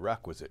the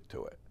prerequisite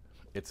to it.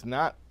 It's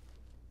not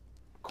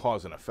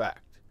cause and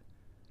effect.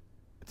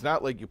 It's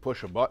not like you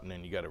push a button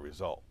and you get a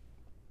result.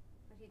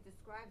 But he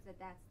describes that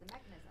that's the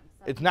mechanism.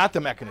 It's not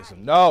the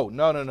mechanism.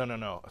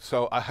 No.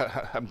 So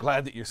I'm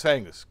glad that you're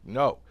saying this.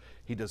 No,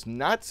 he does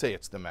not say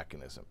it's the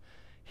mechanism.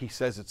 He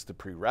says it's the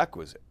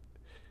prerequisite.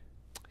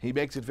 He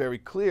makes it very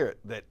clear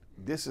that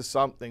this is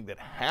something that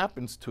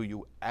happens to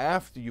you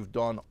after you've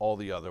done all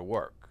the other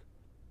work.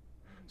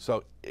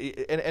 So,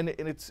 and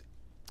it's,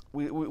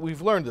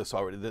 we've learned this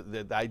already,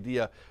 the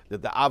idea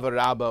that the Ava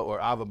Rabba or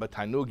Ava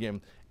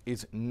B'Tainugim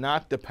is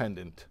not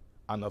dependent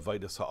on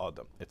Avodas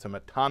HaAdam. It's a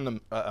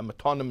metonym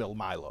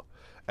ilmaila.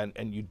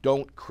 And you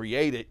don't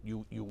create it,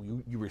 you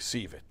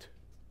receive it.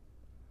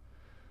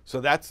 So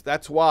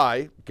that's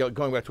why,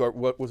 going back to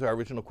what was our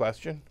original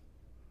question?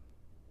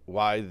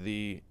 Why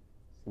the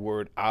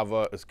word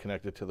Ava is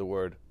connected to the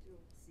word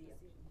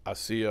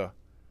Asiya.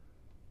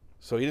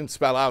 So he didn't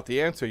spell out the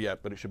answer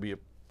yet, but it should be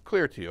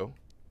clear to you.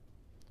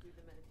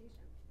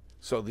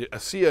 So the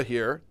Asiya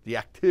here, the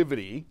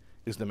activity,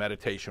 is the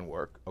meditation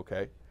work,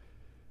 okay?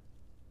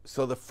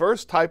 So the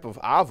first type of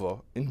Ava,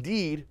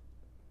 indeed,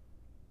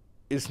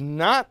 is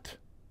not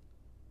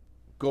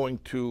going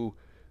to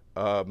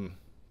come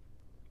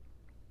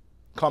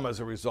as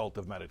a result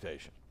of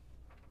meditation.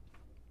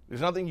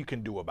 There's nothing you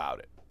can do about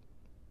it.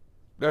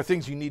 There are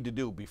things you need to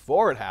do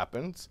before it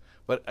happens,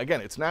 but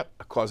again, it's not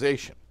a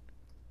causation.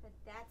 But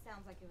that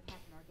sounds like it would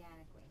happen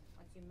organically.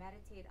 Once you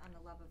meditate on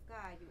the love of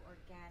God, you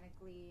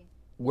organically...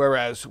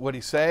 Whereas what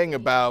he's saying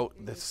about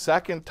the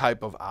second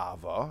type of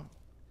Ava,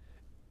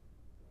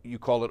 you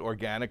call it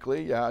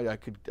organically, yeah, I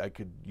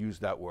could use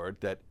that word,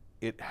 that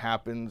it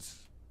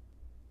happens,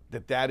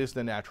 that is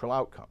the natural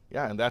outcome.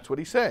 Yeah, and that's what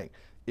he's saying.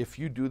 If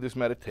you do this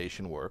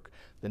meditation work,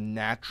 the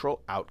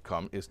natural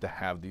outcome is to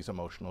have these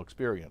emotional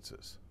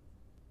experiences.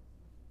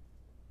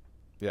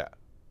 Yeah.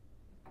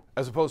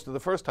 As opposed to the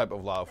first type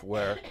of love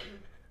where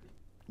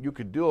you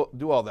could do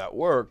all that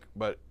work,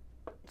 but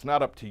it's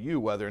not up to you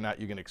whether or not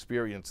you can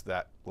experience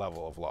that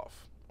level of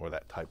love or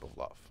that type of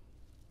love.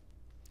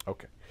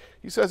 Okay.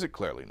 He says it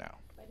clearly now.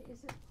 But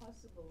is it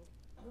possible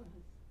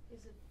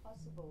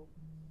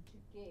to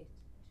get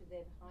to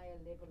that higher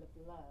level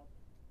of love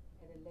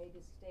at a later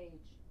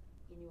stage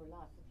in your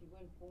life? If you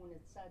weren't born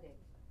at Tzaddik,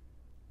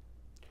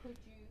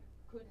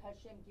 could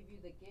Hashem give you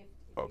the gift?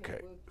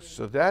 Okay,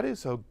 so that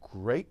is a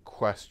great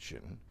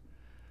question.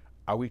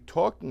 Are we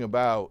talking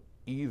about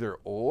either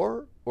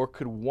or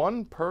could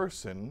one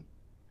person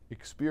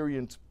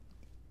experience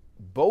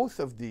both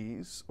of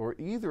these or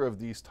either of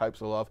these types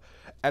of love?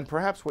 And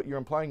perhaps what you're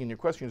implying in your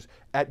question is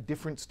at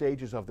different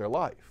stages of their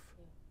life.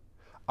 Yeah.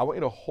 I want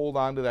you to hold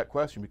on to that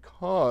question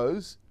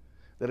because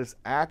that is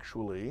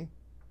actually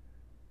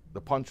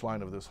the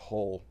punchline of this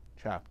whole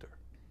chapter.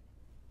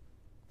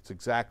 It's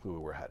exactly where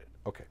we're headed.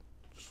 Okay,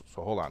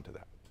 so hold on to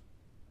that.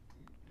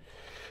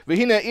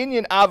 V'hina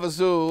inyan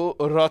avazu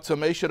ratza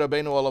Moshe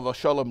Rabbeinu alav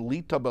shalom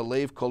lita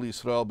belev kol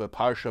Yisrael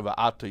beparsha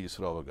va'ata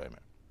Yisrael v'geimer.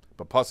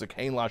 B'pasuk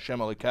hein la'Hashem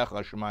alikecha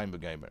l'shemayim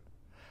v'geimer.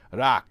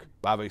 Rak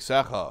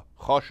b'aveisecha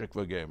choshek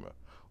v'geimer.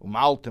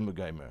 U'maltim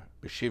v'geimer.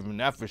 B'shivim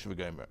nefesh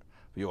v'geimer.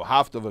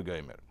 V'yohavta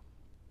v'geimer.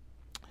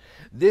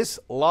 This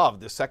love,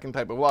 this second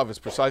type of love, is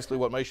precisely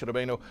what Moshe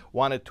Rabbeinu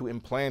wanted to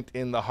implant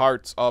in the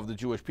hearts of the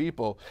Jewish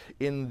people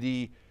in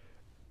the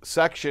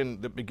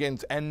section that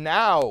begins, and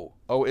now,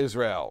 O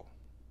Israel,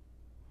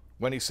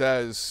 when he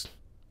says,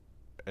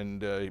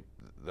 and the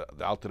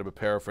Alter Rebbe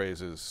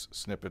paraphrases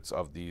snippets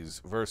of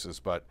these verses,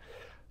 but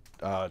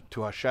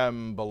to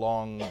Hashem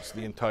belongs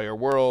the entire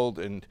world,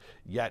 and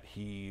yet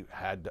he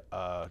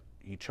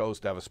chose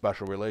to have a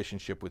special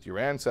relationship with your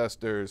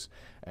ancestors,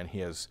 and he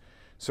has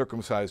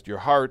circumcised your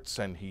hearts,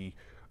 and he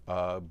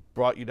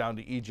brought you down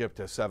to Egypt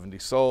as 70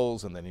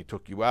 souls, and then he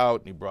took you out,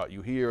 and he brought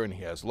you here, and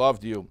he has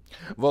loved you.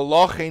 And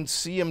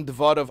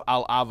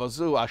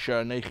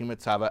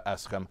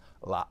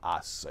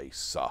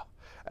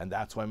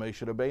that's why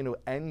Moshe Rabbeinu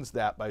ends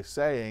that by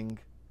saying,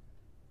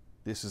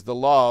 this is the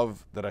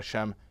love that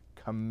Hashem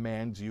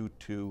commands you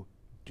to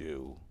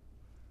do.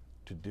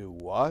 To do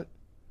what?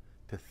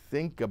 To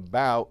think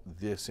about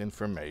this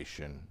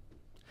information.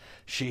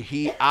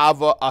 Shehi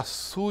ava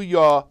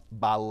asuya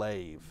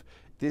balev.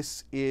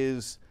 This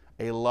is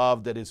a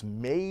love that is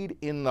made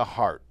in the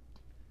heart.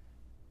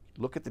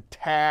 Look at the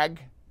tag,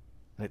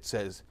 and it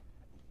says,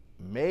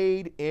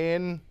 made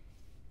in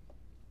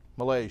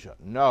Malaysia.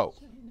 No.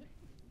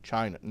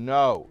 China.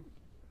 No.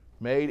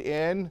 Made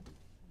in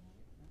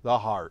the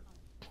heart.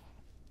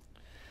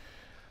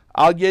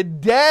 Al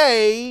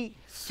Yedei,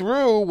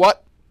 through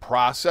what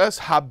process?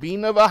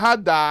 Habina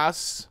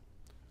v'hadas,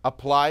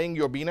 applying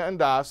your bina and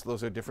das.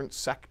 Those are different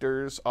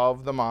sectors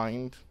of the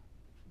mind.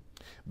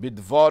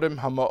 Bidvarim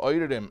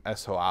hama'oirim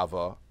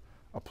esoava,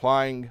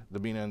 applying the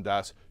bina and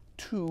das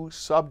to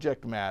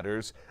subject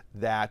matters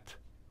that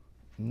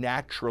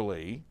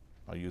naturally,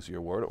 I'll use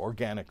your word,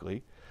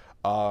 organically,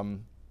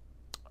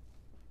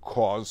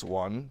 cause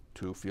one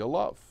to feel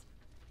love.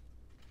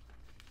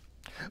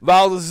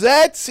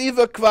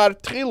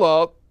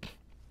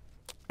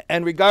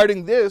 And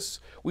regarding this,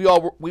 we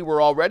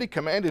were already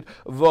commanded,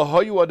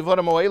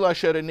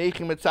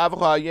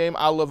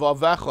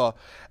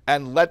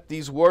 and let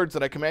these words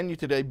that I command you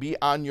today be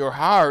on your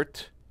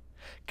heart.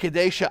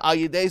 Kedesha al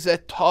yedei zeh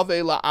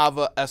tovei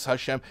la'ava es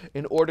Hashem,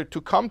 in order to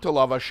come to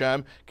love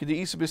Hashem,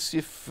 Kedeis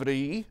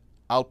b'sifri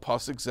al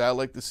pasuk zeh,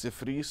 like the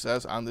Sifri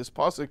says on this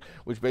pasuk,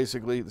 which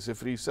basically the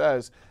Sifri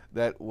says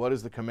that what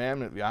is the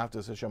commandment?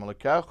 V'ahavtas Hashem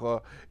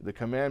alekecha, the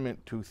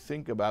commandment to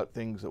think about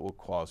things that will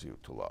cause you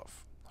to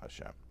love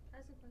Hashem. Can I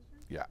ask a question?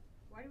 Yeah.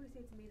 Why do we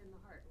say it's made in the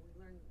heart when we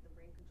learn that the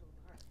brain controls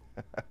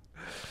the heart?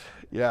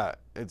 Yeah,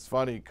 it's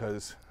funny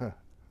because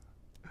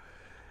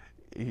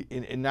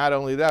and not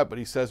only that, but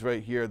he says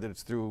right here that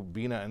it's through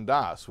Bina and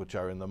Das, which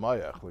are in the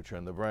Mayach, which are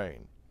in the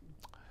brain.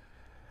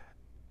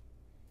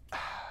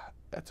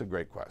 That's a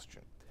great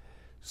question.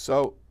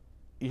 So,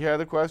 you hear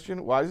the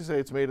question? Why does he say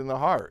it's made in the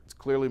heart? It's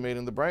clearly made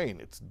in the brain.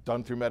 It's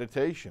done through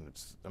meditation.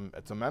 It's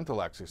a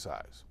mental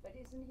exercise. But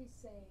isn't he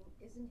saying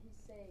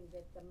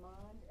that the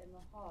mind and the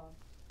heart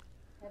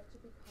have to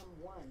become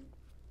one?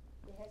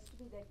 There has to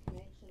be that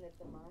connection that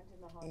the mind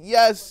and the heart.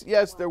 Yes,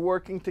 yes, they're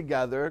working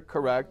together.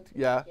 Correct.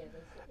 Yeah. So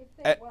if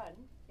they're one,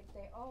 if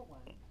they are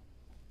one,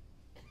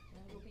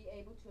 you'll be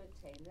able to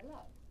attain the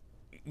love.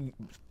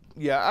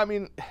 Yeah, I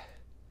mean,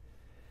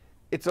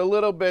 it's a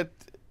little bit.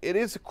 It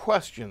is a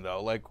question,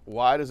 though. Like,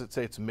 why does it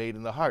say it's made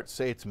in the heart?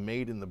 Say it's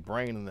made in the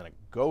brain and then it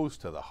goes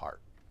to the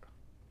heart.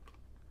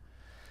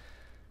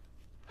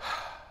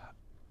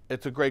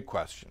 It's a great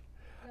question.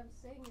 What I'm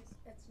saying is,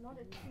 it's not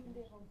a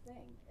two-level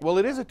thing. Well,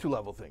 it is a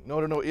two-level thing. No.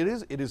 It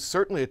is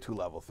certainly a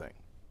two-level thing.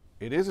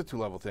 It is a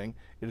two-level thing.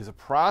 It is a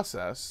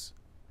process.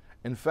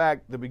 In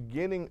fact, the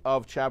beginning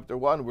of chapter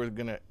 1, we're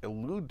going to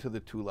allude to the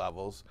two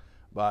levels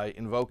by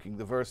invoking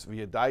the verse,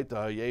 you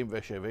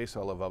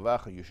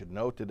should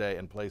know today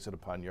and place it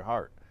upon your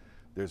heart.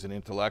 There's an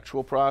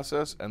intellectual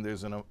process and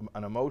there's an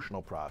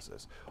emotional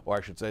process. Or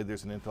I should say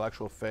there's an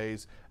intellectual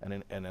phase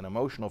and an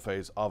emotional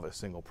phase of a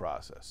single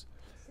process.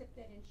 Except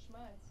that in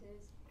Shema it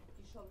says,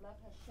 you shall love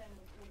Hashem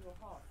with all your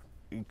heart.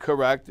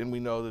 Correct, and we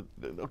know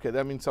that, okay,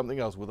 that means something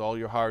else. With all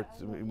your heart,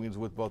 it means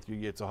with both your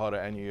Yetzer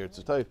Hara and your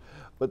Yetzer Tov.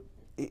 But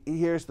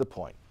here's the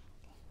point.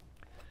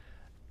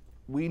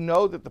 We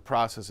know that the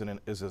process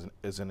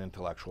is an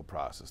intellectual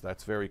process.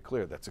 That's very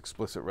clear. That's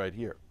explicit right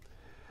here.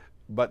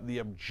 But the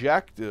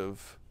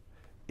objective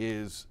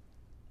is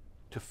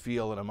to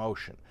feel an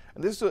emotion.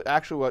 And this is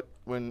actually what,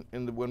 when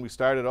we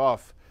started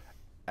off,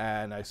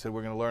 and I said,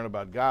 we're going to learn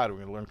about God, we're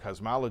going to learn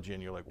cosmology,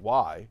 and you're like,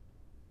 why?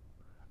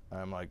 And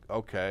I'm like,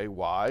 okay,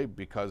 why?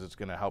 Because it's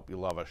going to help you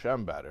love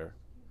Hashem better.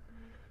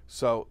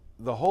 So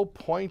the whole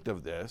point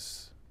of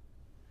this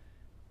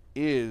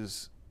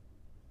is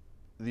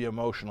the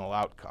emotional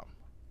outcome.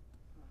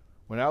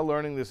 We're not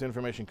learning this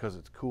information because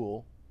it's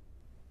cool.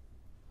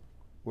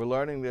 We're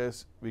learning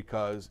this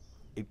because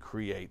it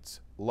creates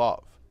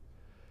love.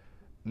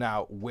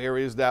 Now, where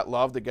is that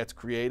love that gets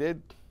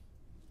created?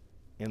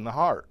 In the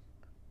heart.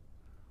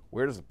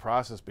 Where does the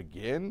process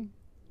begin?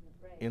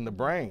 In the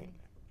brain.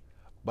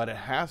 But it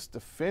has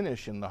to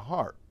finish in the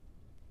heart.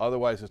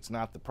 Otherwise, it's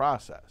not the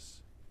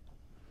process.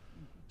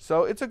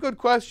 So it's a good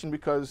question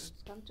because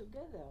Come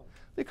together.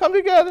 they come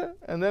together,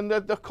 and then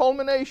the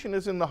culmination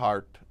is in the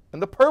heart,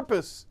 and the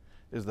purpose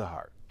is the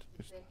heart.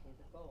 Exactly,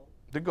 the goal.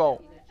 The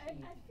goal. I feel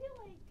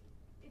like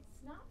it's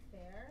not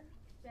fair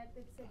that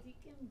the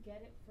tzaddikim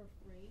get it for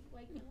free.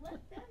 Like,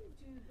 let them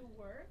do the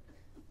work.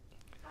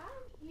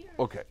 I'm here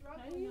Okay.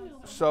 struggling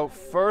on So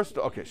something. first,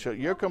 okay, so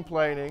you're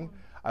complaining.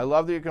 I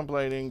love that you're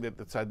complaining that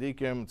the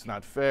tzaddikim, it's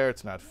not fair,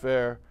 it's not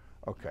fair.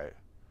 Okay.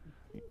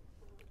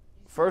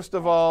 First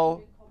of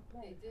all,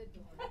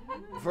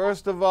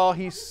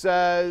 he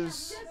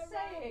says, Just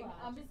saying.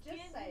 I'm just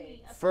saying.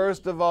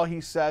 first of all, he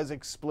says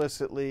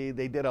explicitly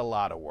they did a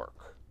lot of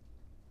work.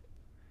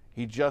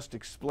 He just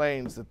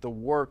explains that the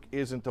work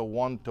isn't a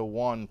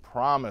one-to-one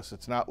promise.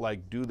 It's not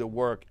like do the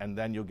work and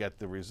then you'll get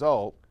the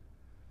result.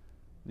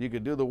 You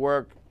could do the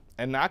work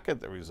and not get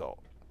the result.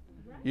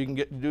 You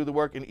can do the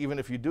work, and even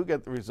if you do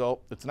get the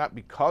result, it's not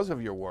because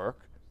of your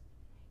work.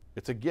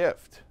 It's a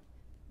gift.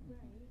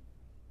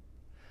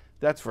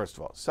 That's first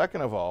of all.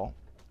 Second of all,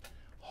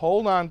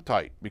 hold on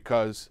tight,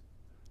 because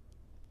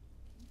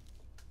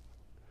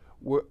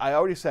I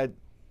already said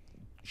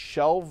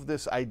shelve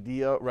this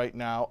idea right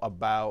now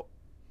about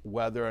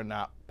whether or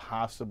not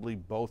possibly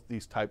both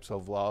these types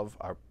of love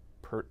are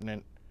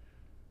pertinent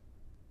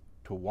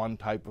to one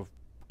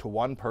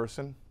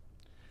person.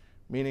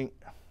 Meaning,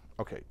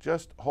 okay,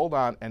 just hold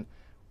on and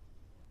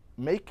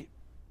make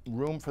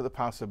room for the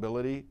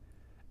possibility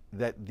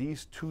that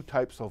these two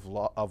types of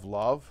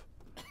love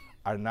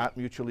are not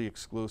mutually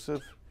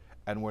exclusive,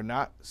 and we're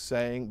not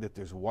saying that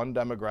there's one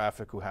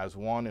demographic who has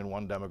one and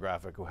one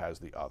demographic who has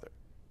the other.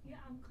 Yeah,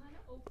 I'm kind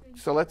of open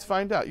So to let's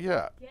find out,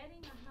 yeah. getting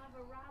a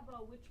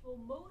Havarabba, which will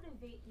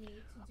motivate me to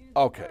do the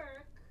Okay.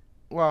 work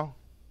Well,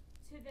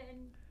 to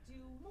then do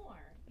more,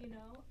 you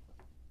know?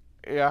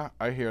 yeah,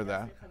 I hear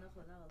that.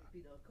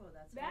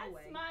 That's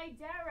my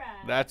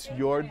derech. That's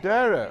your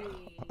derech.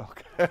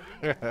 Okay.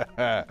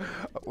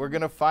 We're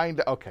going to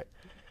find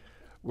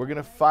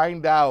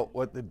out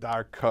what the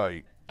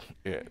darkai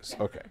is.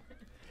 Okay.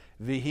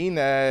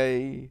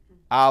 V'hinei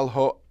al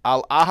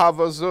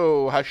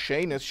ahavazu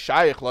hashenis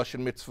shayich lashon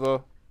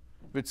mitzvah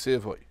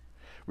v'tzivui.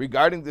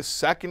 Regarding the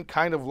second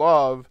kind of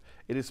love,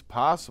 it is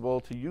possible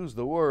to use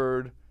the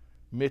word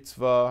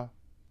mitzvah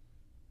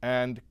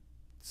and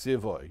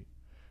tzivoy,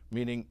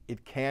 meaning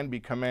it can be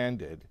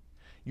commanded.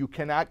 You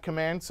cannot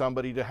command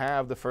somebody to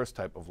have the first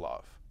type of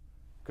love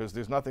because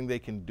there's nothing they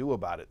can do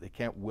about it. They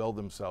can't will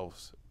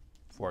themselves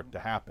for it to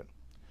happen.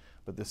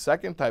 But the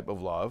second type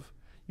of love,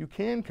 you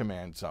can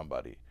command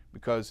somebody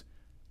because,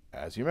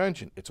 as you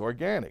mentioned, it's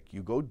organic.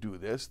 You go do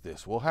this,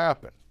 this will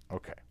happen.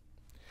 Okay.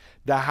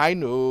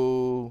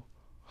 Dahainu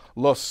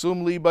lo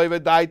sumli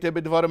b'vedaite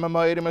b'dvarim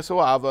ha'ma'arim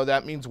esoava.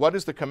 That means, what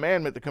is the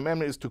commandment? The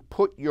commandment is to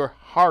put your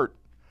heart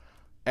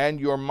and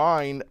your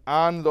mind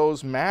on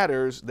those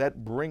matters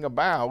that bring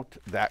about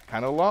that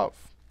kind of love.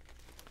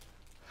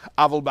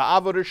 Aval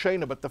ba'avod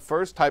rishena, but the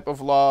first type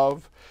of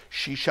love,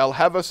 she shall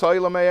have a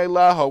soila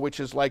me'eleho, which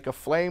is like a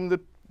flame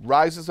that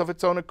rises of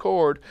its own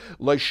accord.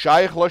 Lo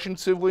shayich loshin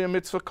tzivui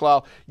mitzvah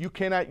klal. You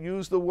cannot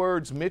use the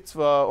words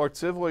mitzvah or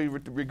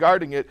tzivui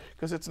regarding it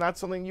because it's not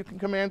something you can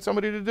command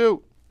somebody to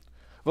do.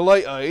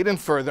 And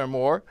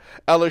furthermore,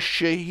 ela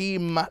shehi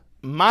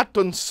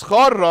matun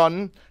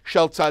schoron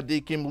shel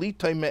tzadikim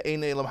litay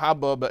me'ein elam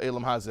haba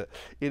ba'elam hazeh.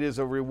 It is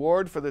a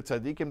reward for the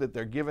tzadikim that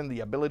they're given the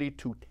ability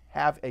to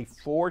have a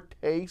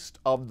foretaste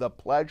of the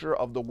pleasure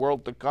of the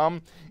world to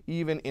come,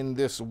 even in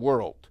this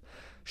world.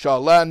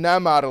 Shaleh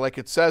namar, like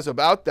it says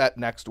about that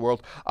next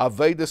world,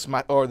 avedus,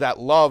 or that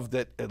love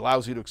that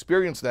allows you to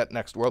experience that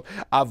next world.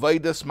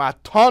 Avedus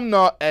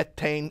matana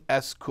etein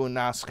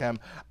eskunaschem.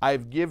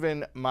 I've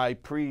given my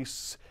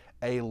priests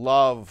a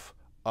love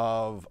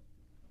of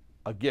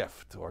a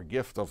gift, or a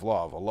gift of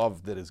love, a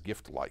love that is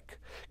gift-like.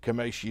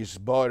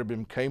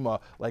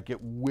 Like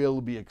it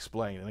will be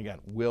explained, and again,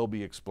 will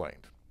be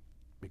explained,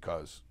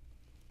 because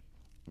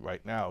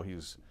right now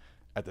he's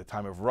at the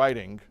time of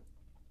writing.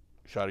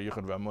 Shaar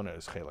HaYichud Ve'HaEmunah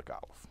is Chelek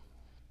Aleph.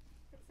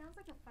 It sounds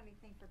like a funny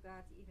thing for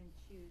God to even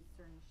choose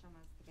certain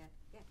neshamas to get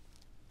gifts.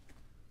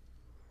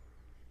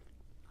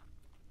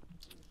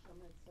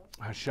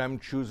 Hashem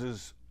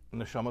chooses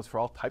neshamas for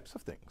all types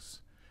of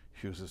things.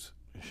 He chooses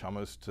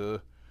neshamas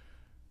to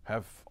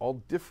have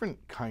all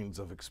different kinds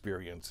of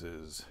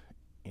experiences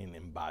in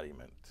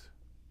embodiment.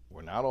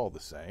 We're not all the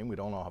same. We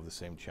don't all have the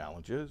same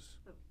challenges.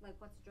 But like,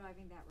 what's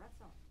driving that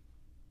ratzon?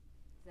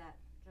 Is that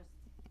just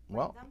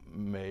Well,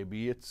 random?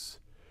 maybe it's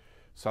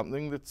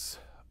something that's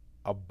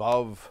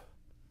above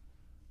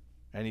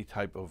any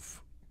type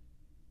of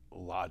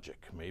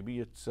logic. Maybe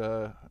it's,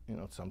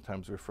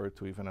 sometimes referred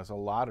to even as a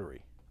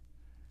lottery.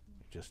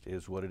 It just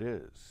is what it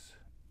is.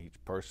 Each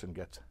person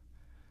gets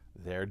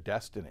their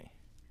destiny.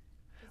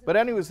 But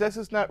anyways, this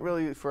is not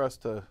really for us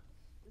to,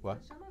 what?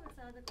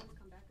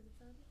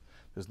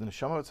 Does the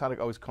neshama of tzaddik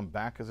always come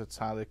back as a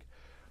tzaddik?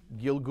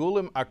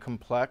 Gilgulim are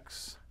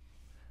complex,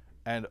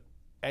 and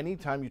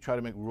anytime you try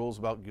to make rules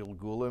about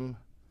Gilgulim,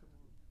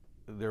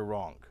 they're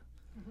wrong.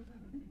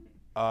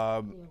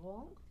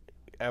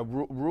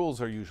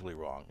 Rules are usually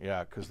wrong,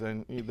 yeah, because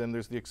then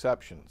there's the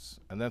exceptions,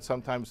 and then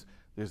sometimes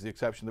there's the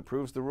exception that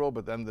proves the rule,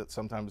 but then that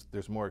sometimes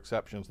there's more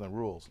exceptions than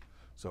rules,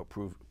 so it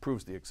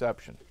proves the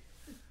exception.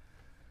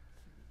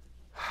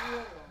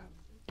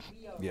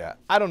 Yeah,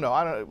 I don't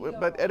know,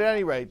 but at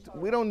any rate,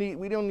 we don't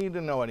need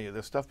to know any of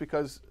this stuff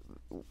because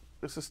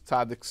this is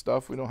tzaddik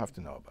stuff. We don't have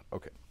to know about it.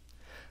 Okay.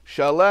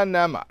 Shaleh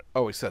Nemar.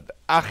 Oh, we said that.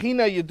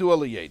 Achina yedua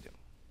liyedim.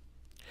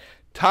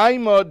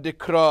 Taima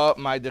dekra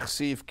my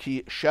dechsiv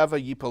ki sheva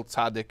yipel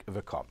tzaddik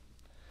v'kom.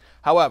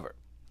 However,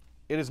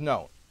 it is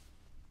known.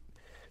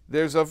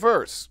 There's a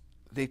verse.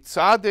 The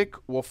tzaddik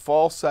will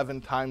fall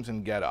 7 times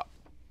and get up.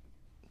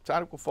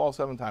 Tzaddik will fall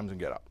 7 times and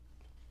get up.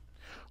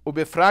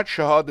 Ubefrat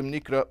shahadim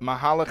nikra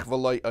mahalach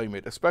v'loy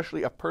oimid.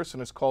 Especially a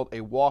person is called a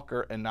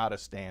walker and not a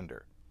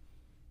stander.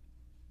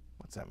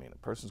 What's that mean? A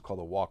person is called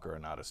a walker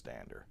and not a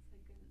stander.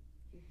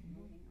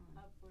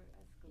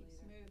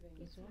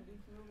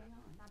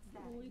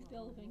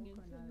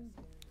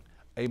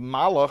 A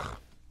malach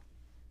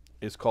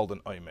is called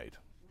an oimed.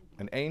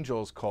 An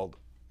angel is called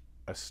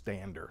a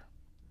stander.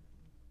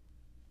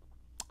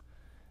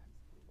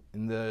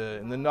 In the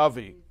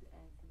Navi,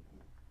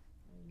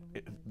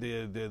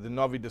 the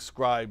Navi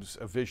describes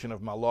a vision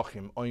of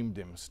malachim,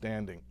 oimdim,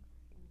 standing.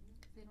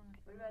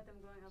 What about them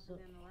going up and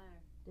down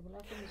the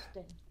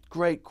ladder?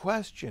 Great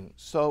question.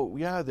 So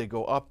yeah, they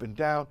go up and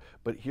down,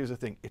 but here's the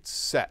thing: it's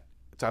set.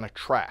 It's on a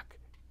track.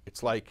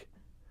 It's like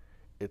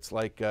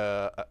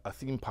a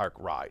theme park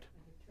ride.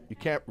 You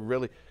can't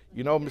really,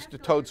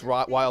 Mr. Toad's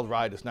Wild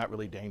Ride is not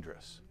really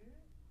dangerous.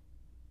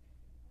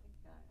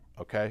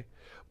 Okay,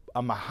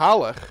 a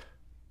mahalach,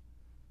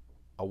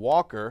 a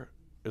walker,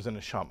 is a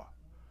neshama.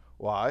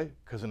 Why?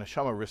 Because a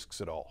neshama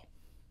risks it all.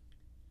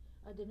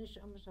 The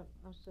neshama,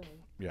 I'm sorry.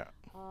 Yeah.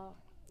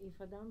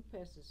 If Adam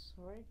passes,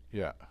 right?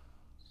 Yeah.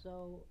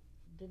 So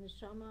the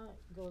neshama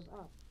goes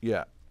up.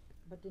 Yeah.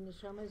 But the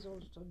neshama is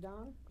also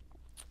down.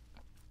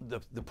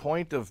 The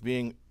point of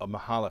being a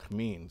mahalach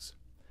means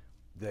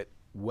that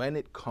when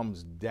it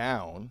comes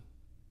down,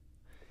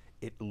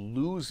 it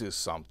loses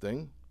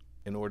something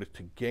in order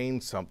to gain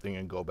something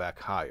and go back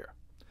higher.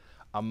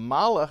 A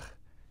malach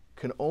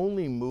can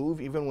only move,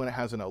 even when it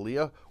has an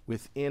aliyah,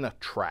 within a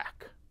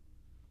track.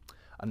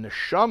 A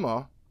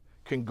neshama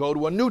can go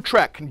to a new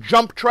track, can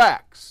jump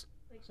tracks.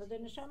 So the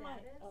neshama,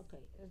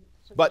 okay.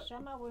 So But- the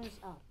neshama was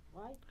up,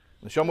 right?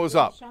 Neshama was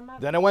up,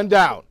 then it went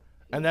down,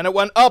 and then it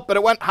went up, but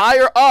it went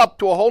higher up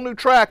to a whole new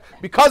track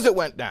because it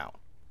went down.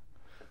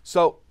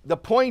 So the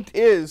point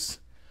is,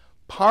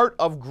 part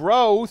of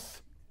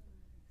growth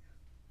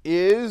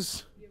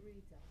is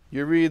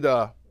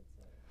Yerida.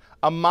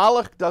 A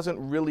malach doesn't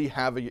really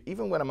have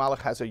even when a malach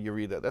has a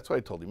Yerida, that's what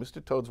I told you,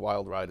 Mr. Toad's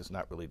Wild Ride is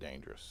not really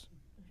dangerous.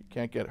 You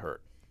can't get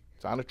hurt.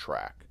 It's on a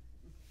track.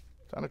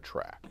 It's on a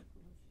track.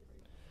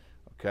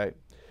 Okay?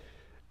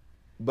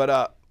 But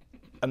a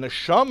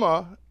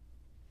neshama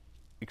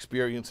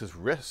experiences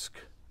risk.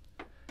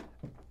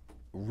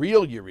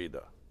 Real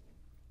Yerida.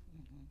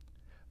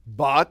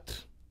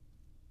 But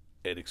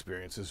it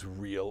experiences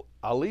real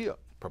aliyah,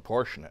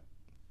 proportionate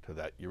to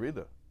that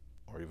Yerida,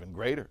 or even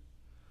greater.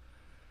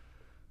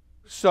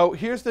 So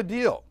here's the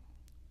deal.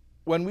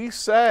 When we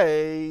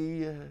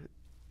say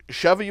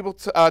Sheva Yibul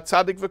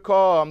Tzaddik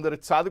V'Kom, that a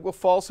tzaddik will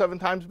fall 7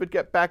 times but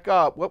get back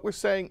up, what we're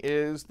saying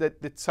is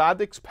that the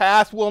tzaddik's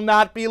path will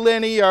not be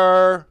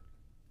linear.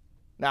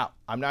 Now,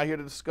 I'm not here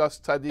to discuss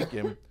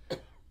tzaddikim.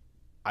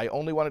 I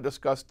only want to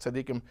discuss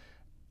tzaddikim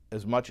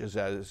as much as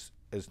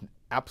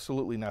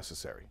absolutely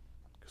necessary,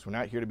 because we're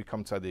not here to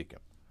become tzaddikim.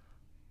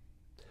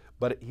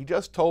 But he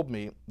just told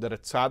me that a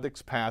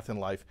tzaddik's path in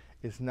life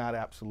is not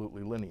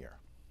absolutely linear.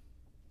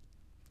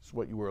 That's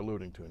what you were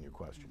alluding to in your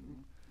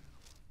question.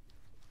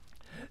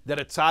 That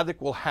a tzaddik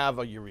will have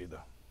a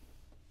yerida.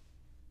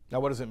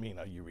 Now, what does it mean,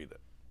 a yerida?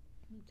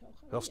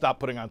 He'll stop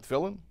putting on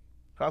tefillin?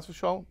 Chas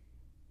v'sholom?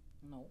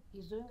 No,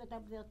 he's doing it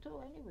up there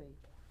too anyway.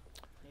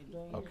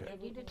 Okay.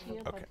 They did it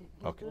here, but Okay.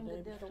 he's Okay. doing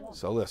it there too.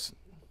 So listen.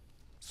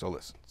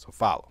 So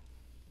follow.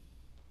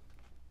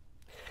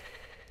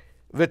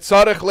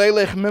 V'tzarech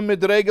leilech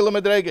mimidrega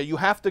lemidrega. You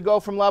have to go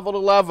from level to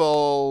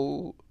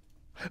level.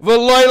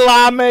 V'loy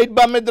lamed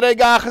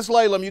b'midrega achas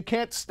leilam. You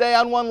can't stay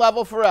on one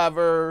level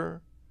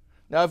forever.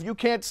 Now, if you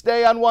can't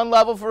stay on one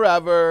level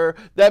forever,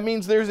 that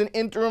means there's an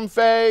interim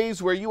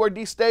phase where you are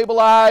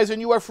destabilized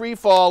and you are free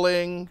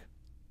falling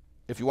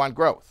if you want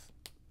growth.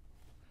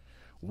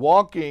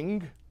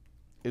 Walking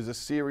is a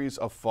series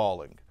of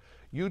falling.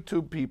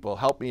 YouTube people,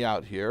 help me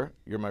out here.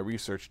 You're my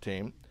research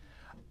team.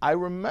 I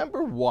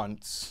remember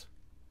once,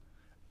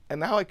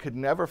 and now I could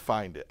never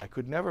find it.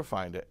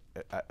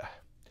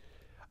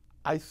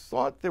 I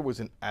thought there was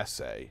an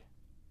essay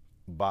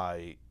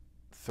by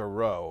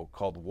Thoreau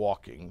called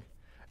Walking,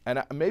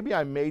 and maybe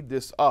I made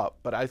this up,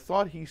 but I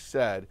thought he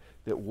said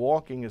that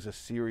walking is a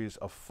series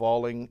of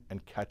falling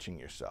and catching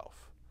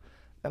yourself.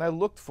 And I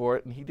looked for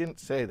it, and he didn't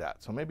say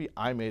that, so maybe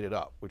I made it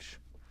up, which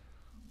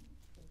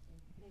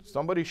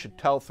somebody should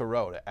tell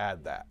Thoreau to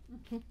add that.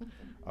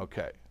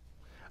 Okay.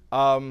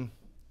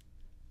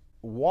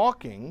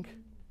 Walking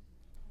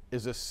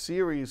is a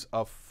series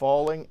of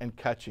falling and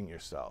catching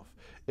yourself.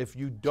 If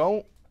you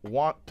don't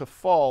want to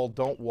fall,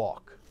 don't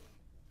walk.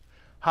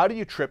 How do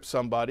you trip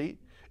somebody?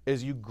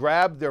 Is you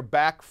grab their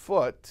back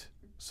foot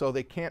so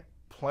they can't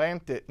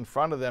plant it in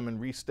front of them and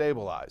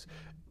restabilize.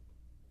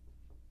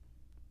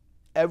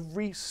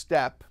 Every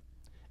step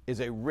is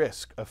a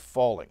risk of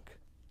falling.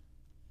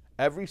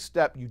 Every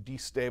step you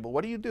destabilize.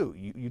 What do?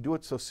 You do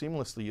it so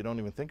seamlessly you don't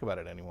even think about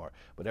it anymore.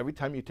 But every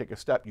time you take a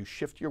step, you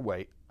shift your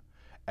weight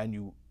and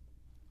you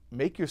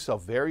make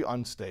yourself very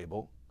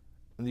unstable.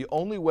 And the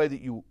only way that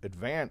you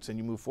advance and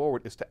you move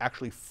forward is to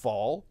actually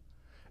fall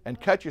and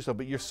catch yourself.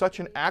 But you're such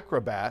an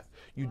acrobat,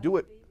 you do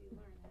it.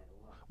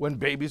 When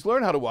babies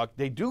learn how to walk,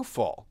 they do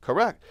fall,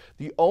 correct.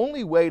 The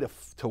only way to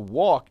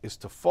walk is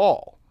to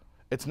fall.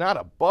 It's not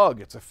a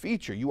bug, it's a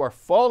feature. You are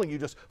falling, you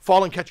just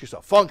fall and catch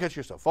yourself, fall and catch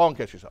yourself, fall and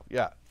catch yourself.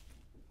 Yeah.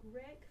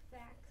 Greg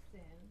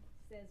Faxon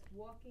says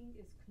walking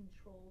is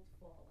controlled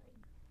falling.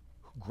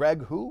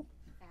 Greg who?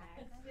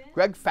 Faxon?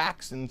 Greg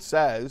Faxon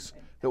says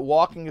that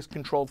walking is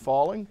controlled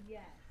falling?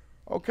 Yes.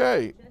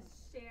 Okay.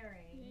 Just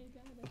sharing.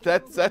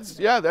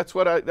 That's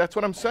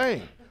what I'm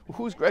saying.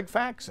 Who's Greg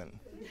Faxon?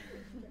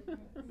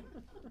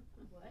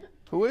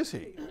 Who is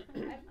he? I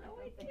have no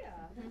idea.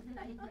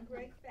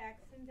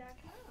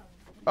 GregFaxon.com.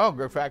 Oh,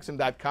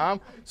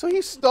 GregFaxon.com. So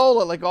he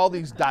stole it like all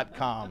these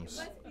 .coms.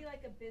 Must be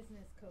like a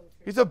business coach.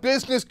 He's a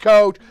business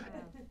coach.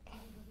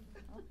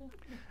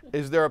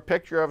 Is there a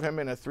picture of him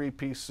in a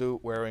 3-piece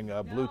suit wearing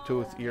a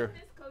Bluetooth ear?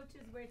 Business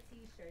coaches wear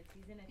T-shirts.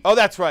 He's in a Oh,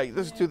 that's right.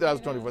 This is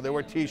 2024. They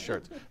wear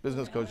T-shirts.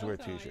 Business coaches wear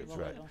T-shirts,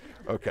 right.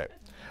 Okay.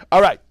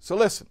 All right. So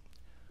listen.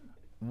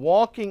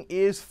 Walking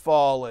is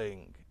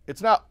falling.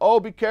 It's not, oh,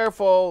 be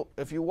careful.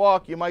 If you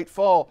walk, you might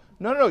fall.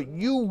 No.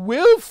 You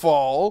will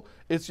fall.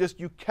 It's just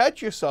you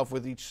catch yourself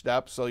with each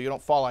step so you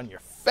don't fall on your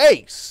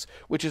face,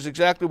 which is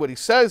exactly what he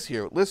says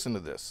here. Listen to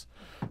this.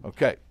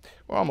 Okay.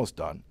 We're almost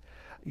done.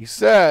 He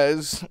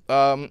says,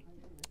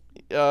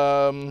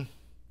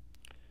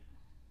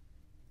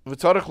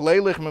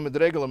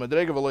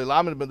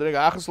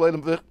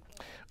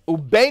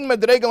 Ubein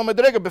madrega la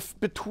madrega,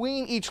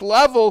 between each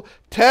level,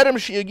 terem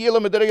she'yagia la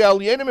madrega al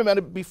yenim,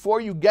 and before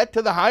you get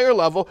to the higher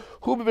level,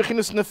 hu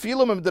bebechinas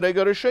nefila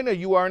madrega rishena,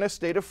 you are in a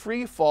state of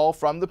free fall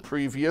from the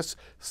previous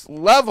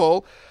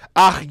level.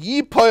 Ach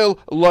yipoil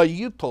la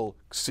yutol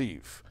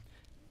ksiv.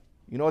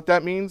 You know what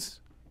that means?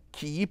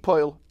 Ki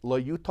yipoil la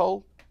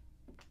yutol.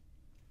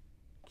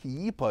 Ki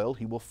yipoil,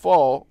 he will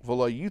fall.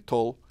 V'la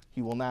yutol,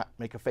 he will not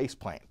make a face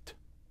plant.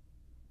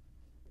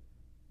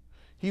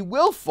 He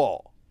will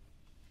fall.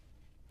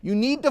 You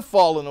need to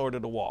fall in order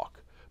to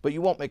walk, but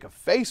you won't make a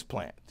face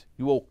plant.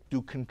 You will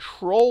do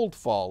controlled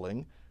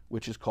falling,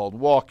 which is called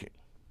walking.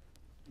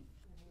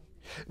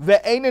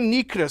 Ve'ena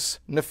nikras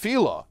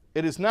nefila.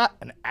 It is not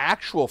an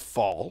actual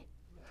fall.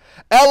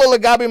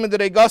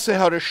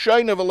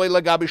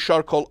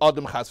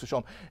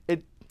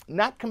 It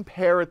not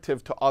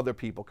comparative to other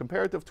people,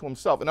 comparative to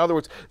himself. In other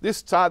words,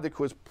 this tzaddik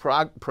who is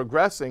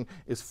progressing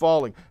is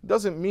falling. It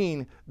doesn't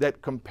mean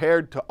that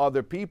compared to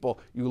other people,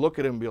 you look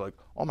at him and be like,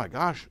 oh my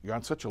gosh, you're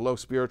on such a low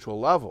spiritual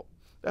level.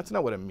 That's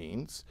not what it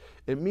means.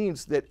 It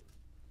means that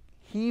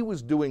he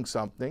was doing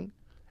something,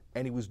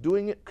 and he was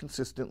doing it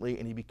consistently,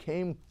 and he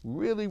became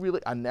really,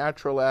 really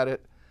unnatural at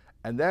it,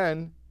 and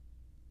then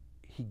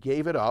he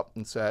gave it up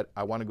and said,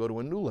 I want to go to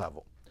a new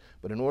level.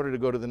 But in order to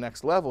go to the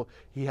next level,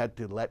 he had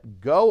to let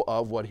go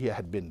of what he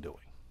had been doing.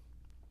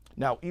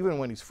 Now, even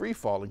when he's free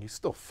falling, he's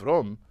still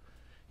frum.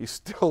 He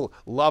still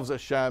loves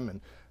Hashem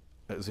and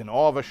is in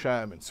awe of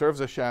Hashem and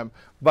serves Hashem.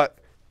 But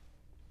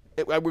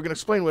we're going to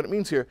explain what it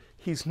means here.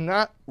 He's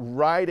not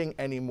riding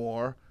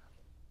anymore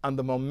on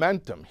the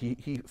momentum.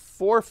 He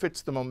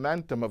forfeits the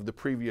momentum of the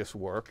previous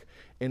work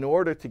in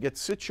order to get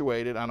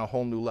situated on a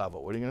whole new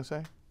level. What are you going to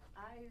say?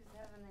 I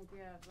have an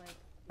idea of like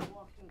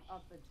walking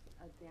up a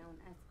down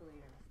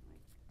escalator.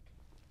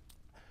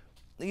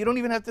 You don't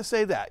even have to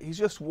say that. He's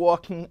just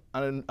walking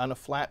on a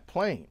flat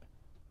plane.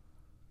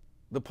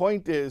 The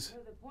point is... So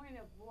the point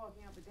of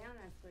walking up a down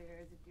escalator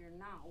is if you're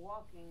not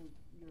walking,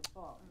 you're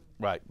falling.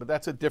 Right, but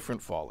that's a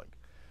different falling.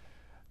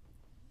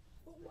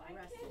 But why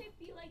can't it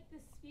be like the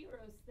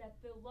spheros, that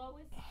the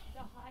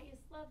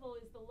highest level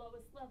is the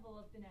lowest level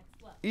of the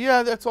next level?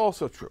 Yeah, that's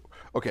also true.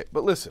 Okay,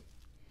 but listen.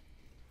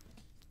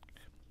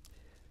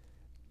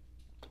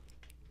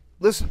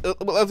 Let's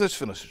just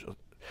finish.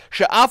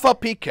 She'afa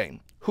pikein.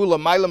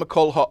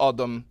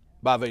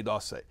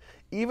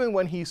 Even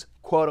when he's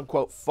quote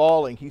unquote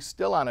falling, he's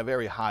still on a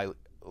very high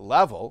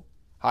level,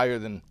 higher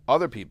than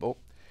other people.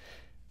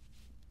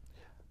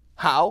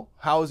 How?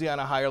 How is he on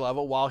a higher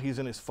level while he's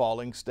in his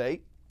falling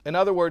state? In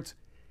other words,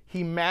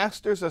 he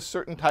masters a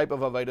certain type of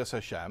avodas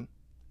Hashem,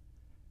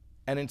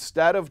 and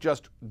instead of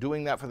just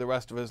doing that for the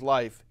rest of his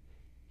life,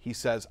 he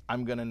says,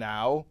 I'm going to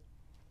now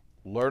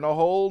learn a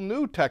whole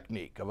new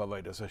technique of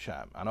avodas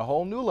Hashem on a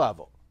whole new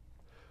level.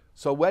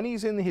 So when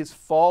he's in his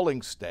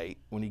falling state,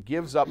 when he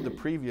gives up the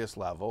previous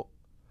level,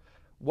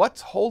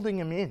 what's holding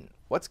him in?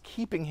 What's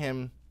keeping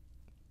him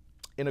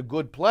in a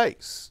good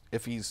place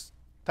if he's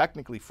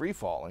technically free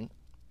falling?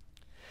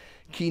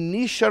 He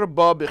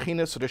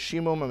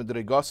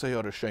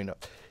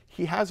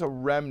has a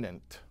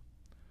remnant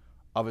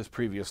of his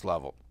previous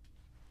level.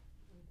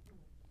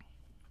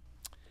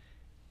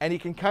 And he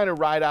can kind of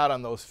ride out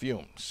on those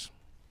fumes.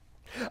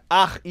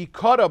 But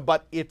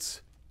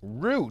its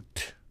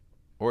root,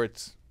 or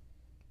its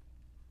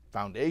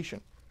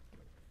foundation,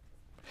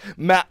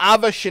 is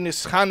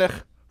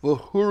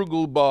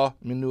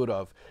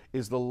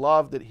the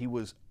love that he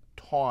was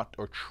taught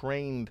or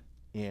trained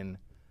in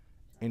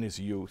his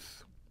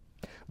youth.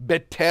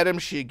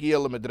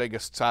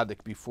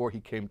 Before he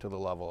came to the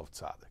level of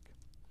tzaddik.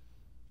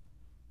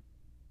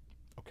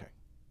 Okay.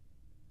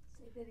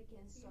 Say that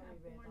again, sorry,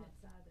 Rabbi.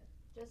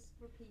 Just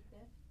repeat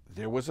that.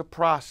 There was a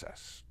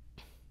process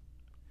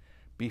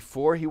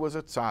before he was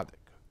a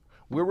tzaddik.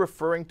 We're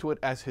referring to it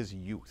as his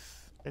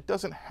youth. It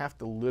doesn't have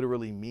to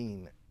literally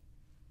mean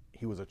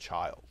he was a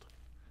child.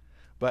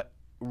 But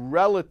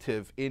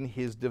relative in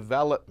his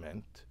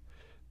development,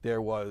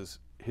 there was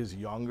his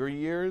younger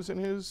years and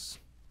his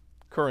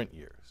current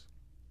years.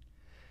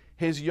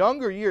 His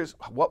younger years,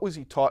 what was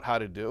he taught how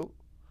to do?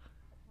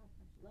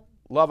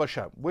 Love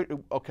Hashem.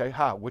 Okay,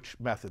 how? Which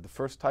method? The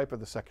first type or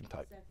the second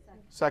type?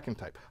 Second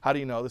type. How do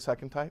you know the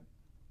second type?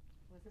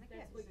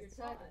 That's what you're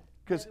taught.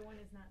 Because The other one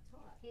is not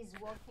taught. He's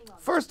working on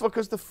first of all,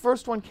 because the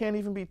first one can't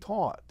even be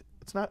taught.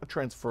 It's not a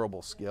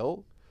transferable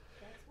skill.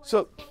 That's why So,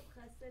 it's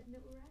called chesed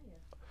ne'uraya.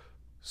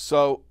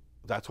 so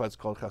that's why it's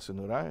called chesed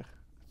nurayich.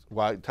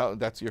 Why?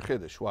 That's your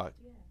chiddush. Why?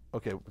 Yeah.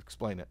 Okay,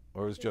 explain it.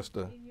 Or is just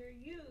a... In your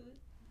youth,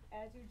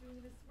 as you're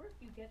doing this work,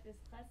 you get this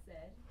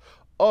chesed.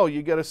 Oh,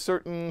 you get a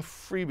certain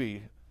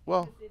freebie.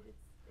 Well, Because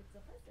it's a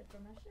chesed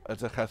from Hashem.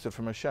 it's a chesed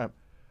from Hashem.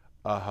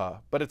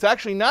 But it's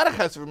actually not a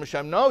chesed from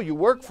Hashem. No, you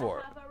work for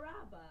it.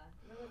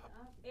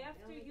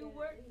 After you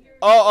work, you're...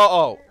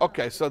 Oh.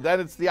 Okay, so then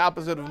it's the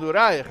opposite of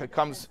nurayich. It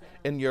comes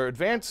in your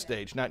advanced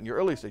stage, not in your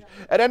early stage.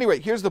 At any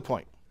rate, here's the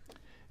point.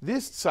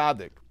 This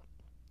tzaddik,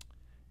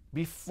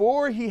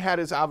 before he had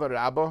his Ava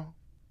Rabbah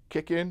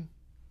kick in,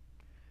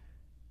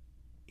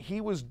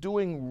 he was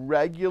doing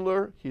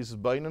regular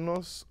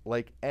hisbeinanus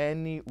like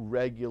any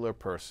regular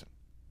person.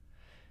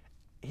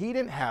 He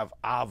didn't have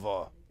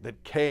ava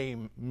that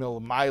came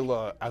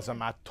milmaila as a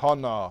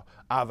matana,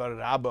 ava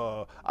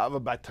rabba, ava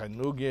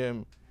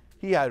batanugim.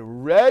 He had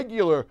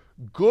regular,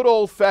 good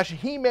old-fashioned.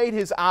 He made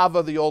his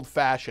ava the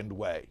old-fashioned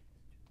way.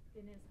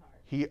 In his heart.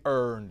 He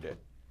earned it.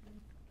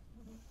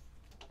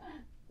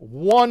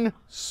 One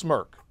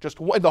smirk, just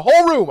one, in the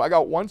whole room. I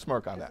got one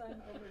smirk on that.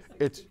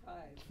 It's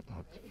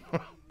How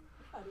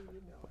do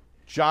you know?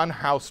 John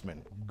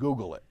Houseman.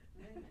 Google it.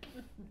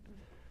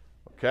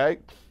 Okay?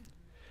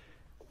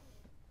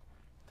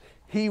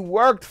 He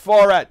worked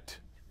for it.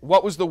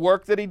 What was the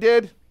work that he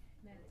did?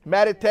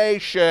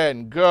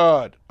 Meditation.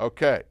 Good.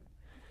 Okay.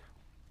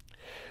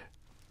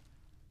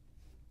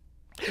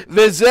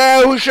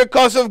 V'zehu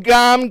shekosov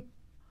gam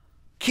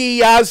ki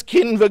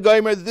yazkin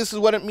v'goymer. This is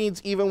what it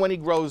means even when he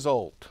grows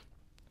old.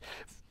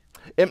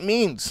 It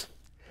means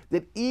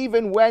that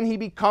even when he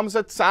becomes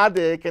a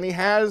tzaddik and he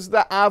has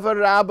the Ava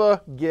Rabbah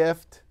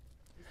gift,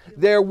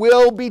 there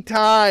will be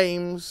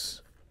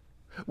times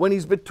when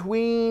he's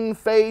between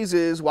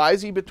phases. Why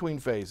is he between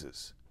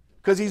phases?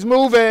 Because he's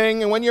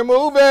moving, and when you're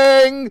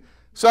moving,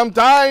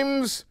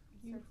 sometimes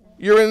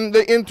you're in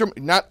the interim.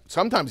 Not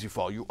sometimes you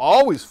fall, you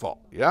always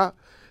fall, yeah?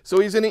 So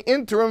he's in the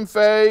interim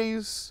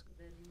phase,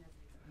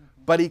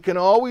 but he can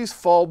always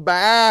fall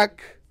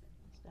back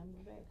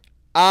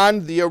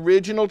on the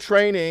original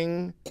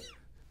training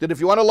that if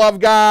you want to love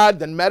God,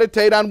 then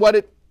meditate on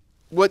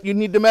what you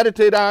need to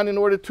meditate on in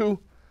order to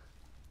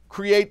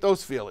create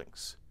those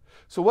feelings.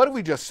 So what have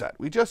we just said?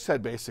 We just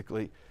said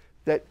basically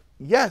that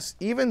yes,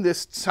 even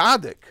this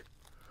tzaddik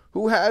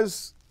who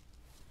has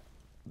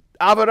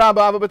Ava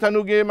Rabba, Ava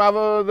Batanugim,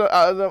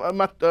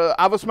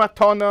 Avos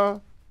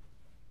Matana,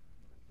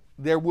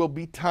 there will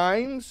be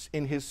times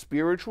in his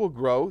spiritual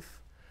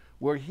growth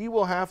where he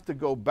will have to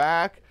go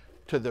back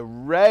to the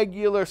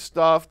regular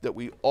stuff that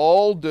we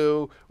all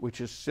do, which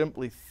is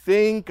simply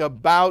think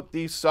about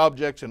these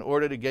subjects in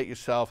order to get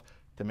yourself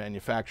to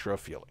manufacture a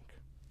feeling.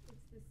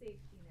 It's the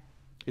safety net.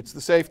 It's the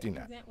safety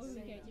net. Is that what we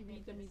get? You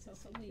read them in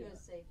social media.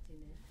 Secure safety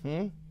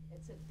net. Hmm?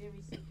 It's a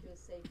very secure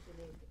safety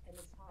net, and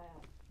it's high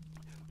up.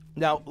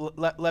 Now,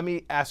 let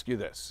me ask you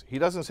this. He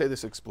doesn't say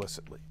this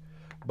explicitly,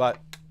 but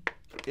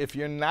if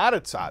you're not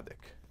a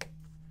tzaddik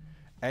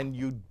and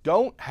you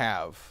don't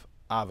have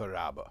Ava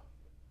Rabbah,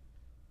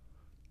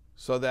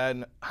 so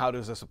then how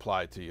does this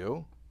apply to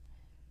you?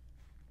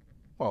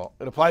 Well,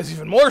 it applies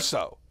even more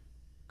so,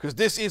 because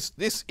this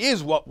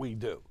is what we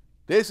do.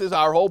 This is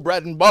our whole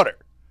bread and butter.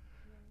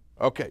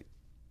 Okay,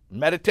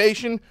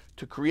 meditation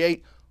to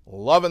create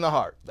love in the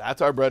heart.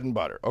 That's our bread and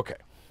butter. Okay.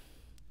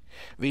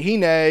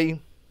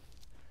 V'hinei,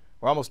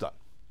 we're almost done.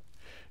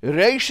 The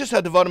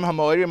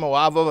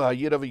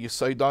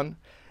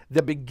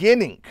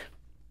beginning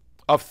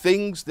of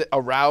things that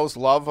arouse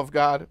love of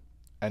God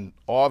and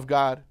awe of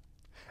God,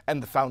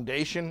 and the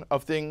foundation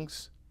of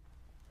things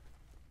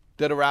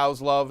that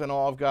arouse love and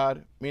awe of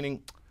God,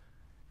 meaning,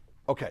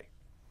 okay,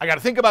 I got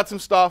to think about some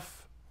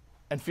stuff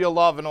and feel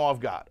love and awe of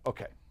God.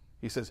 Okay.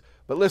 He says,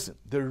 but listen,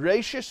 the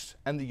reishis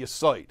and the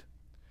yasoid,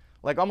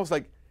 like almost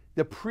like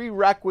the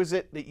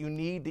prerequisite that you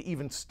need to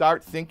even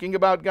start thinking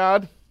about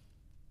God,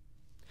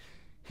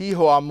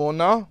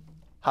 VeHaEmunah,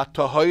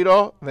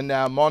 HaTahira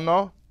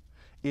VeHaEmunah,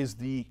 is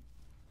the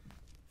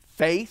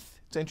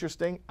faith. It's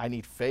interesting. I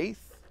need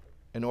faith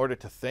in order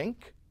to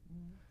think.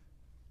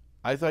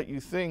 I thought you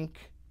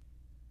think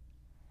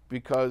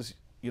because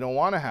you don't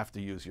want to have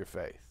to use your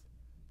faith.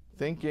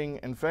 Thinking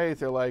and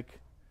faith are like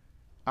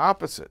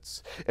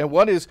opposites. And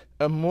what is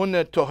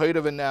emunah, tahira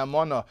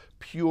v'ne'emunah?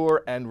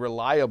 Pure and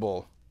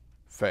reliable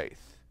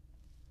faith.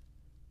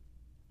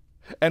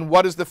 And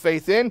what is the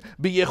faith in?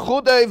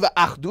 B'yichudei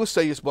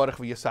v'achdusei yisbarach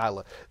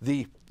v'yisala.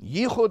 The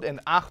yichud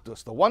and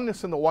achdus, the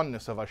oneness and the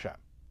oneness of Hashem.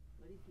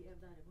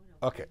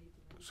 Okay,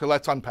 so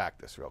let's unpack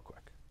this real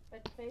quick.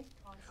 But faith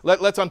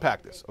Let's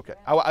unpack this. Okay,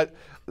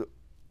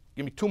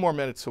 give me 2 more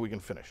minutes so we can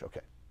finish.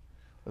 Okay,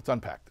 let's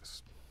unpack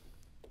this.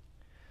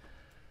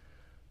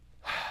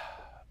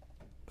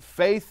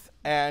 Faith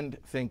and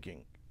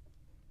thinking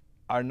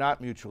are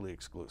not mutually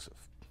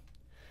exclusive.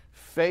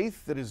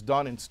 Faith that is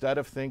done instead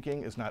of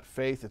thinking is not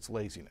faith, it's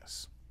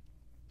laziness.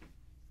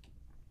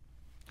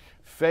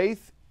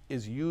 Faith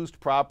is used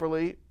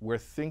properly where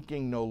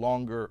thinking no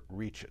longer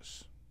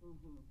reaches.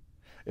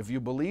 If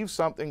you believe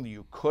something that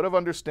you could have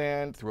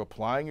understood through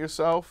applying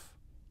yourself,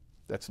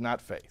 that's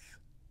not faith.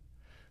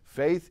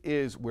 Faith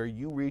is where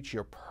you reach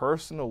your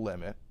personal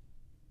limit,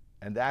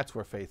 and that's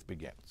where faith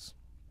begins.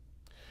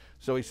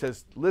 So he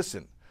says,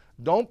 listen,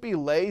 don't be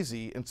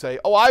lazy and say,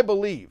 oh, I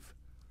believe.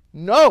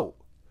 No,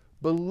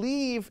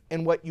 believe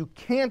in what you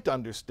can't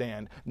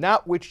understand,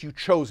 not which you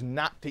chose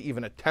not to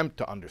even attempt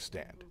to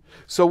understand.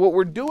 So what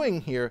we're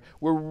doing here,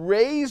 we're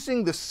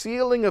raising the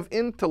ceiling of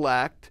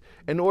intellect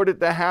in order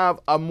to have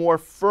a more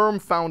firm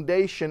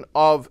foundation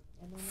of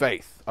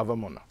faith, of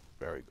emunah.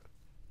 Very good.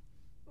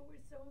 But we're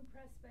so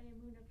impressed by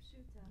Emunah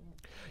Pshuta.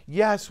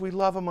 Yes, we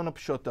love emunah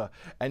pshuta.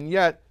 And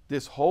yet,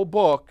 this whole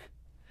book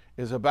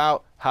is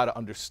about how to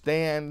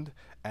understand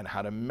and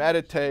how to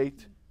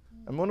meditate.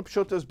 Emunah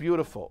Pshuta is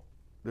beautiful.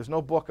 There's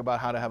no book about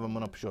how to have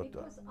Emunah Pshuta.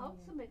 Because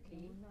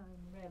ultimately,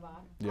 Rabbi,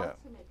 Yeah.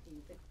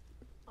 ultimately, the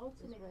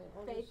ultimate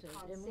faith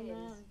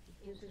transcends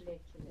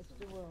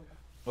intellectualism.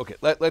 Okay,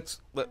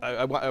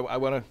 I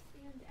want to.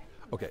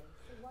 Okay,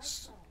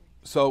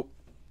 so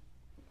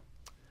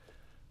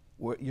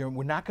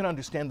we're not going to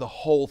understand the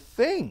whole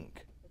thing.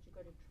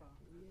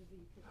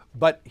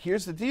 But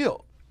here's the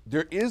deal: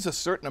 there is a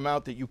certain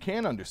amount that you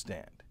can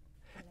understand,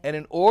 and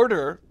in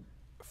order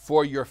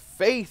for your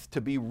faith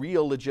to be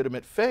real,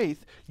 legitimate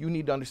faith, you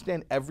need to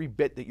understand every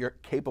bit that you're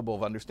capable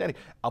of understanding.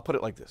 I'll put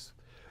it like this: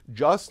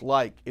 just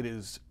like it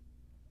is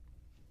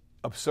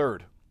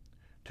absurd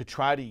to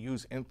try to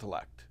use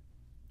intellect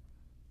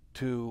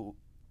to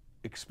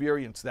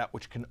experience that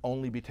which can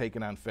only be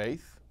taken on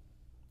faith,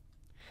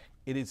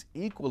 it is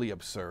equally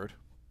absurd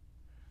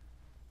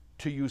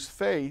to use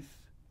faith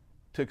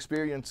to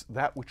experience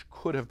that which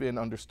could have been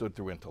understood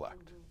through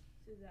intellect.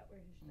 So is that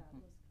where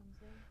Hishtadlus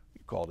comes in?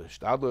 You call it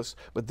Hishtadlus,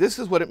 but this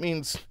is what it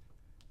means,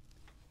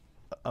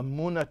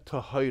 Emunah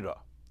Tahira.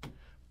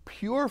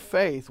 Pure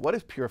faith, what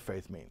does pure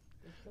faith mean?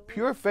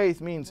 Pure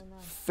faith means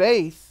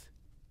faith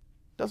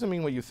doesn't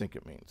mean what you think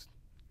it means.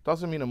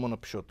 Doesn't mean Emunah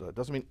Pshuta. It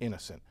doesn't mean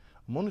innocent.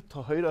 Emunah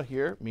Tahira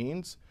here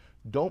means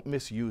don't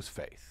misuse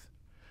faith.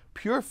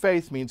 Pure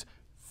faith means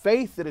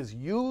faith that is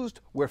used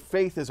where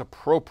faith is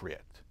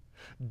appropriate.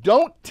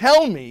 Don't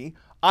tell me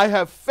I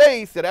have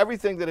faith that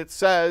everything that it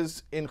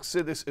says in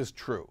Chassidus is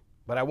true,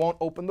 but I won't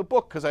open the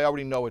book because I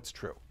already know it's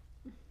true.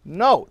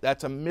 No,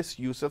 that's a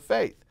misuse of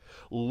faith.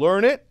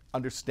 Learn it,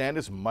 understand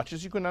as much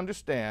as you can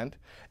understand,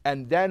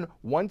 and then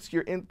once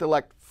your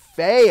intellect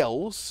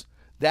fails,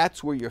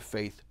 that's where your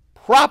faith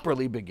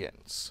properly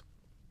begins.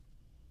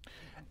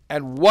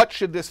 And what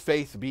should this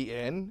faith be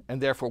in?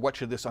 And therefore, what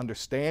should this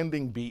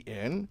understanding be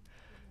in?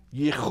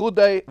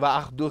 Yichudei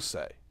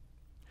va'achdusei.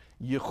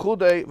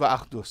 Yichudei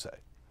va'achdusei.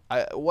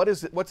 What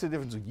is it? What's the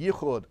difference with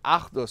yichud,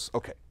 achdus?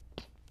 Okay.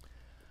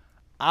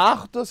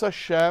 Achdus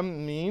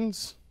Hashem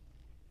means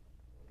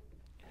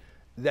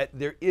that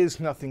there is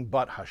nothing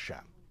but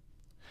Hashem.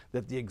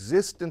 That the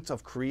existence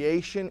of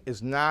creation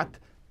is not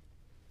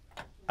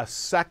a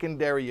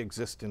secondary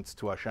existence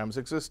to Hashem's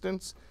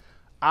existence.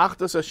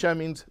 Achdus Hashem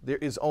means there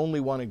is only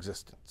one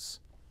existence.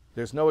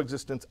 There's no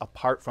existence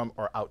apart from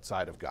or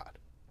outside of God.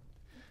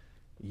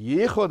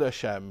 Yichud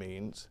Hashem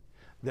means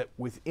that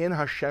within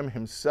Hashem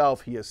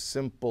himself, he is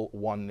simple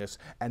oneness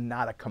and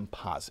not a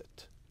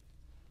composite.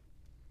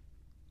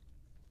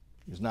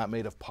 He's not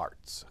made of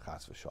parts,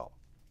 chas v'shalom.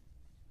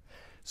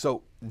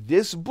 So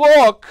this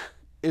book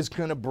is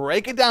going to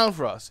break it down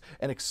for us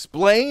and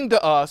explain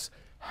to us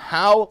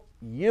how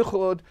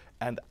Yichud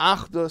and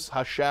Achdus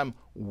Hashem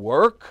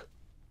work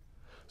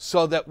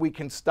so that we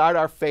can start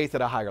our faith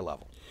at a higher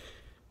level.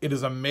 It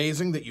is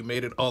amazing that you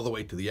made it all the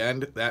way to the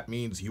end. That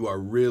means you are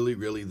really,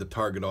 really the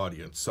target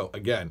audience. So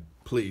again,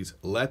 please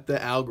let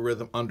the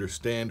algorithm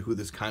understand who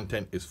this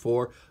content is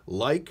for.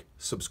 Like,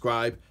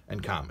 subscribe,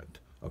 and comment.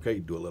 Okay,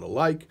 do a little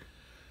like.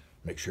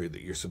 Make sure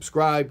that you're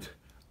subscribed.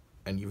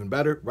 And even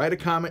better, write a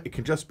comment. It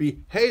can just be,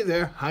 hey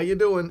there, how you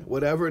doing?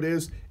 Whatever it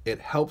is, it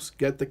helps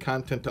get the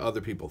content to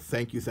other people.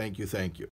 Thank you, thank you, thank you.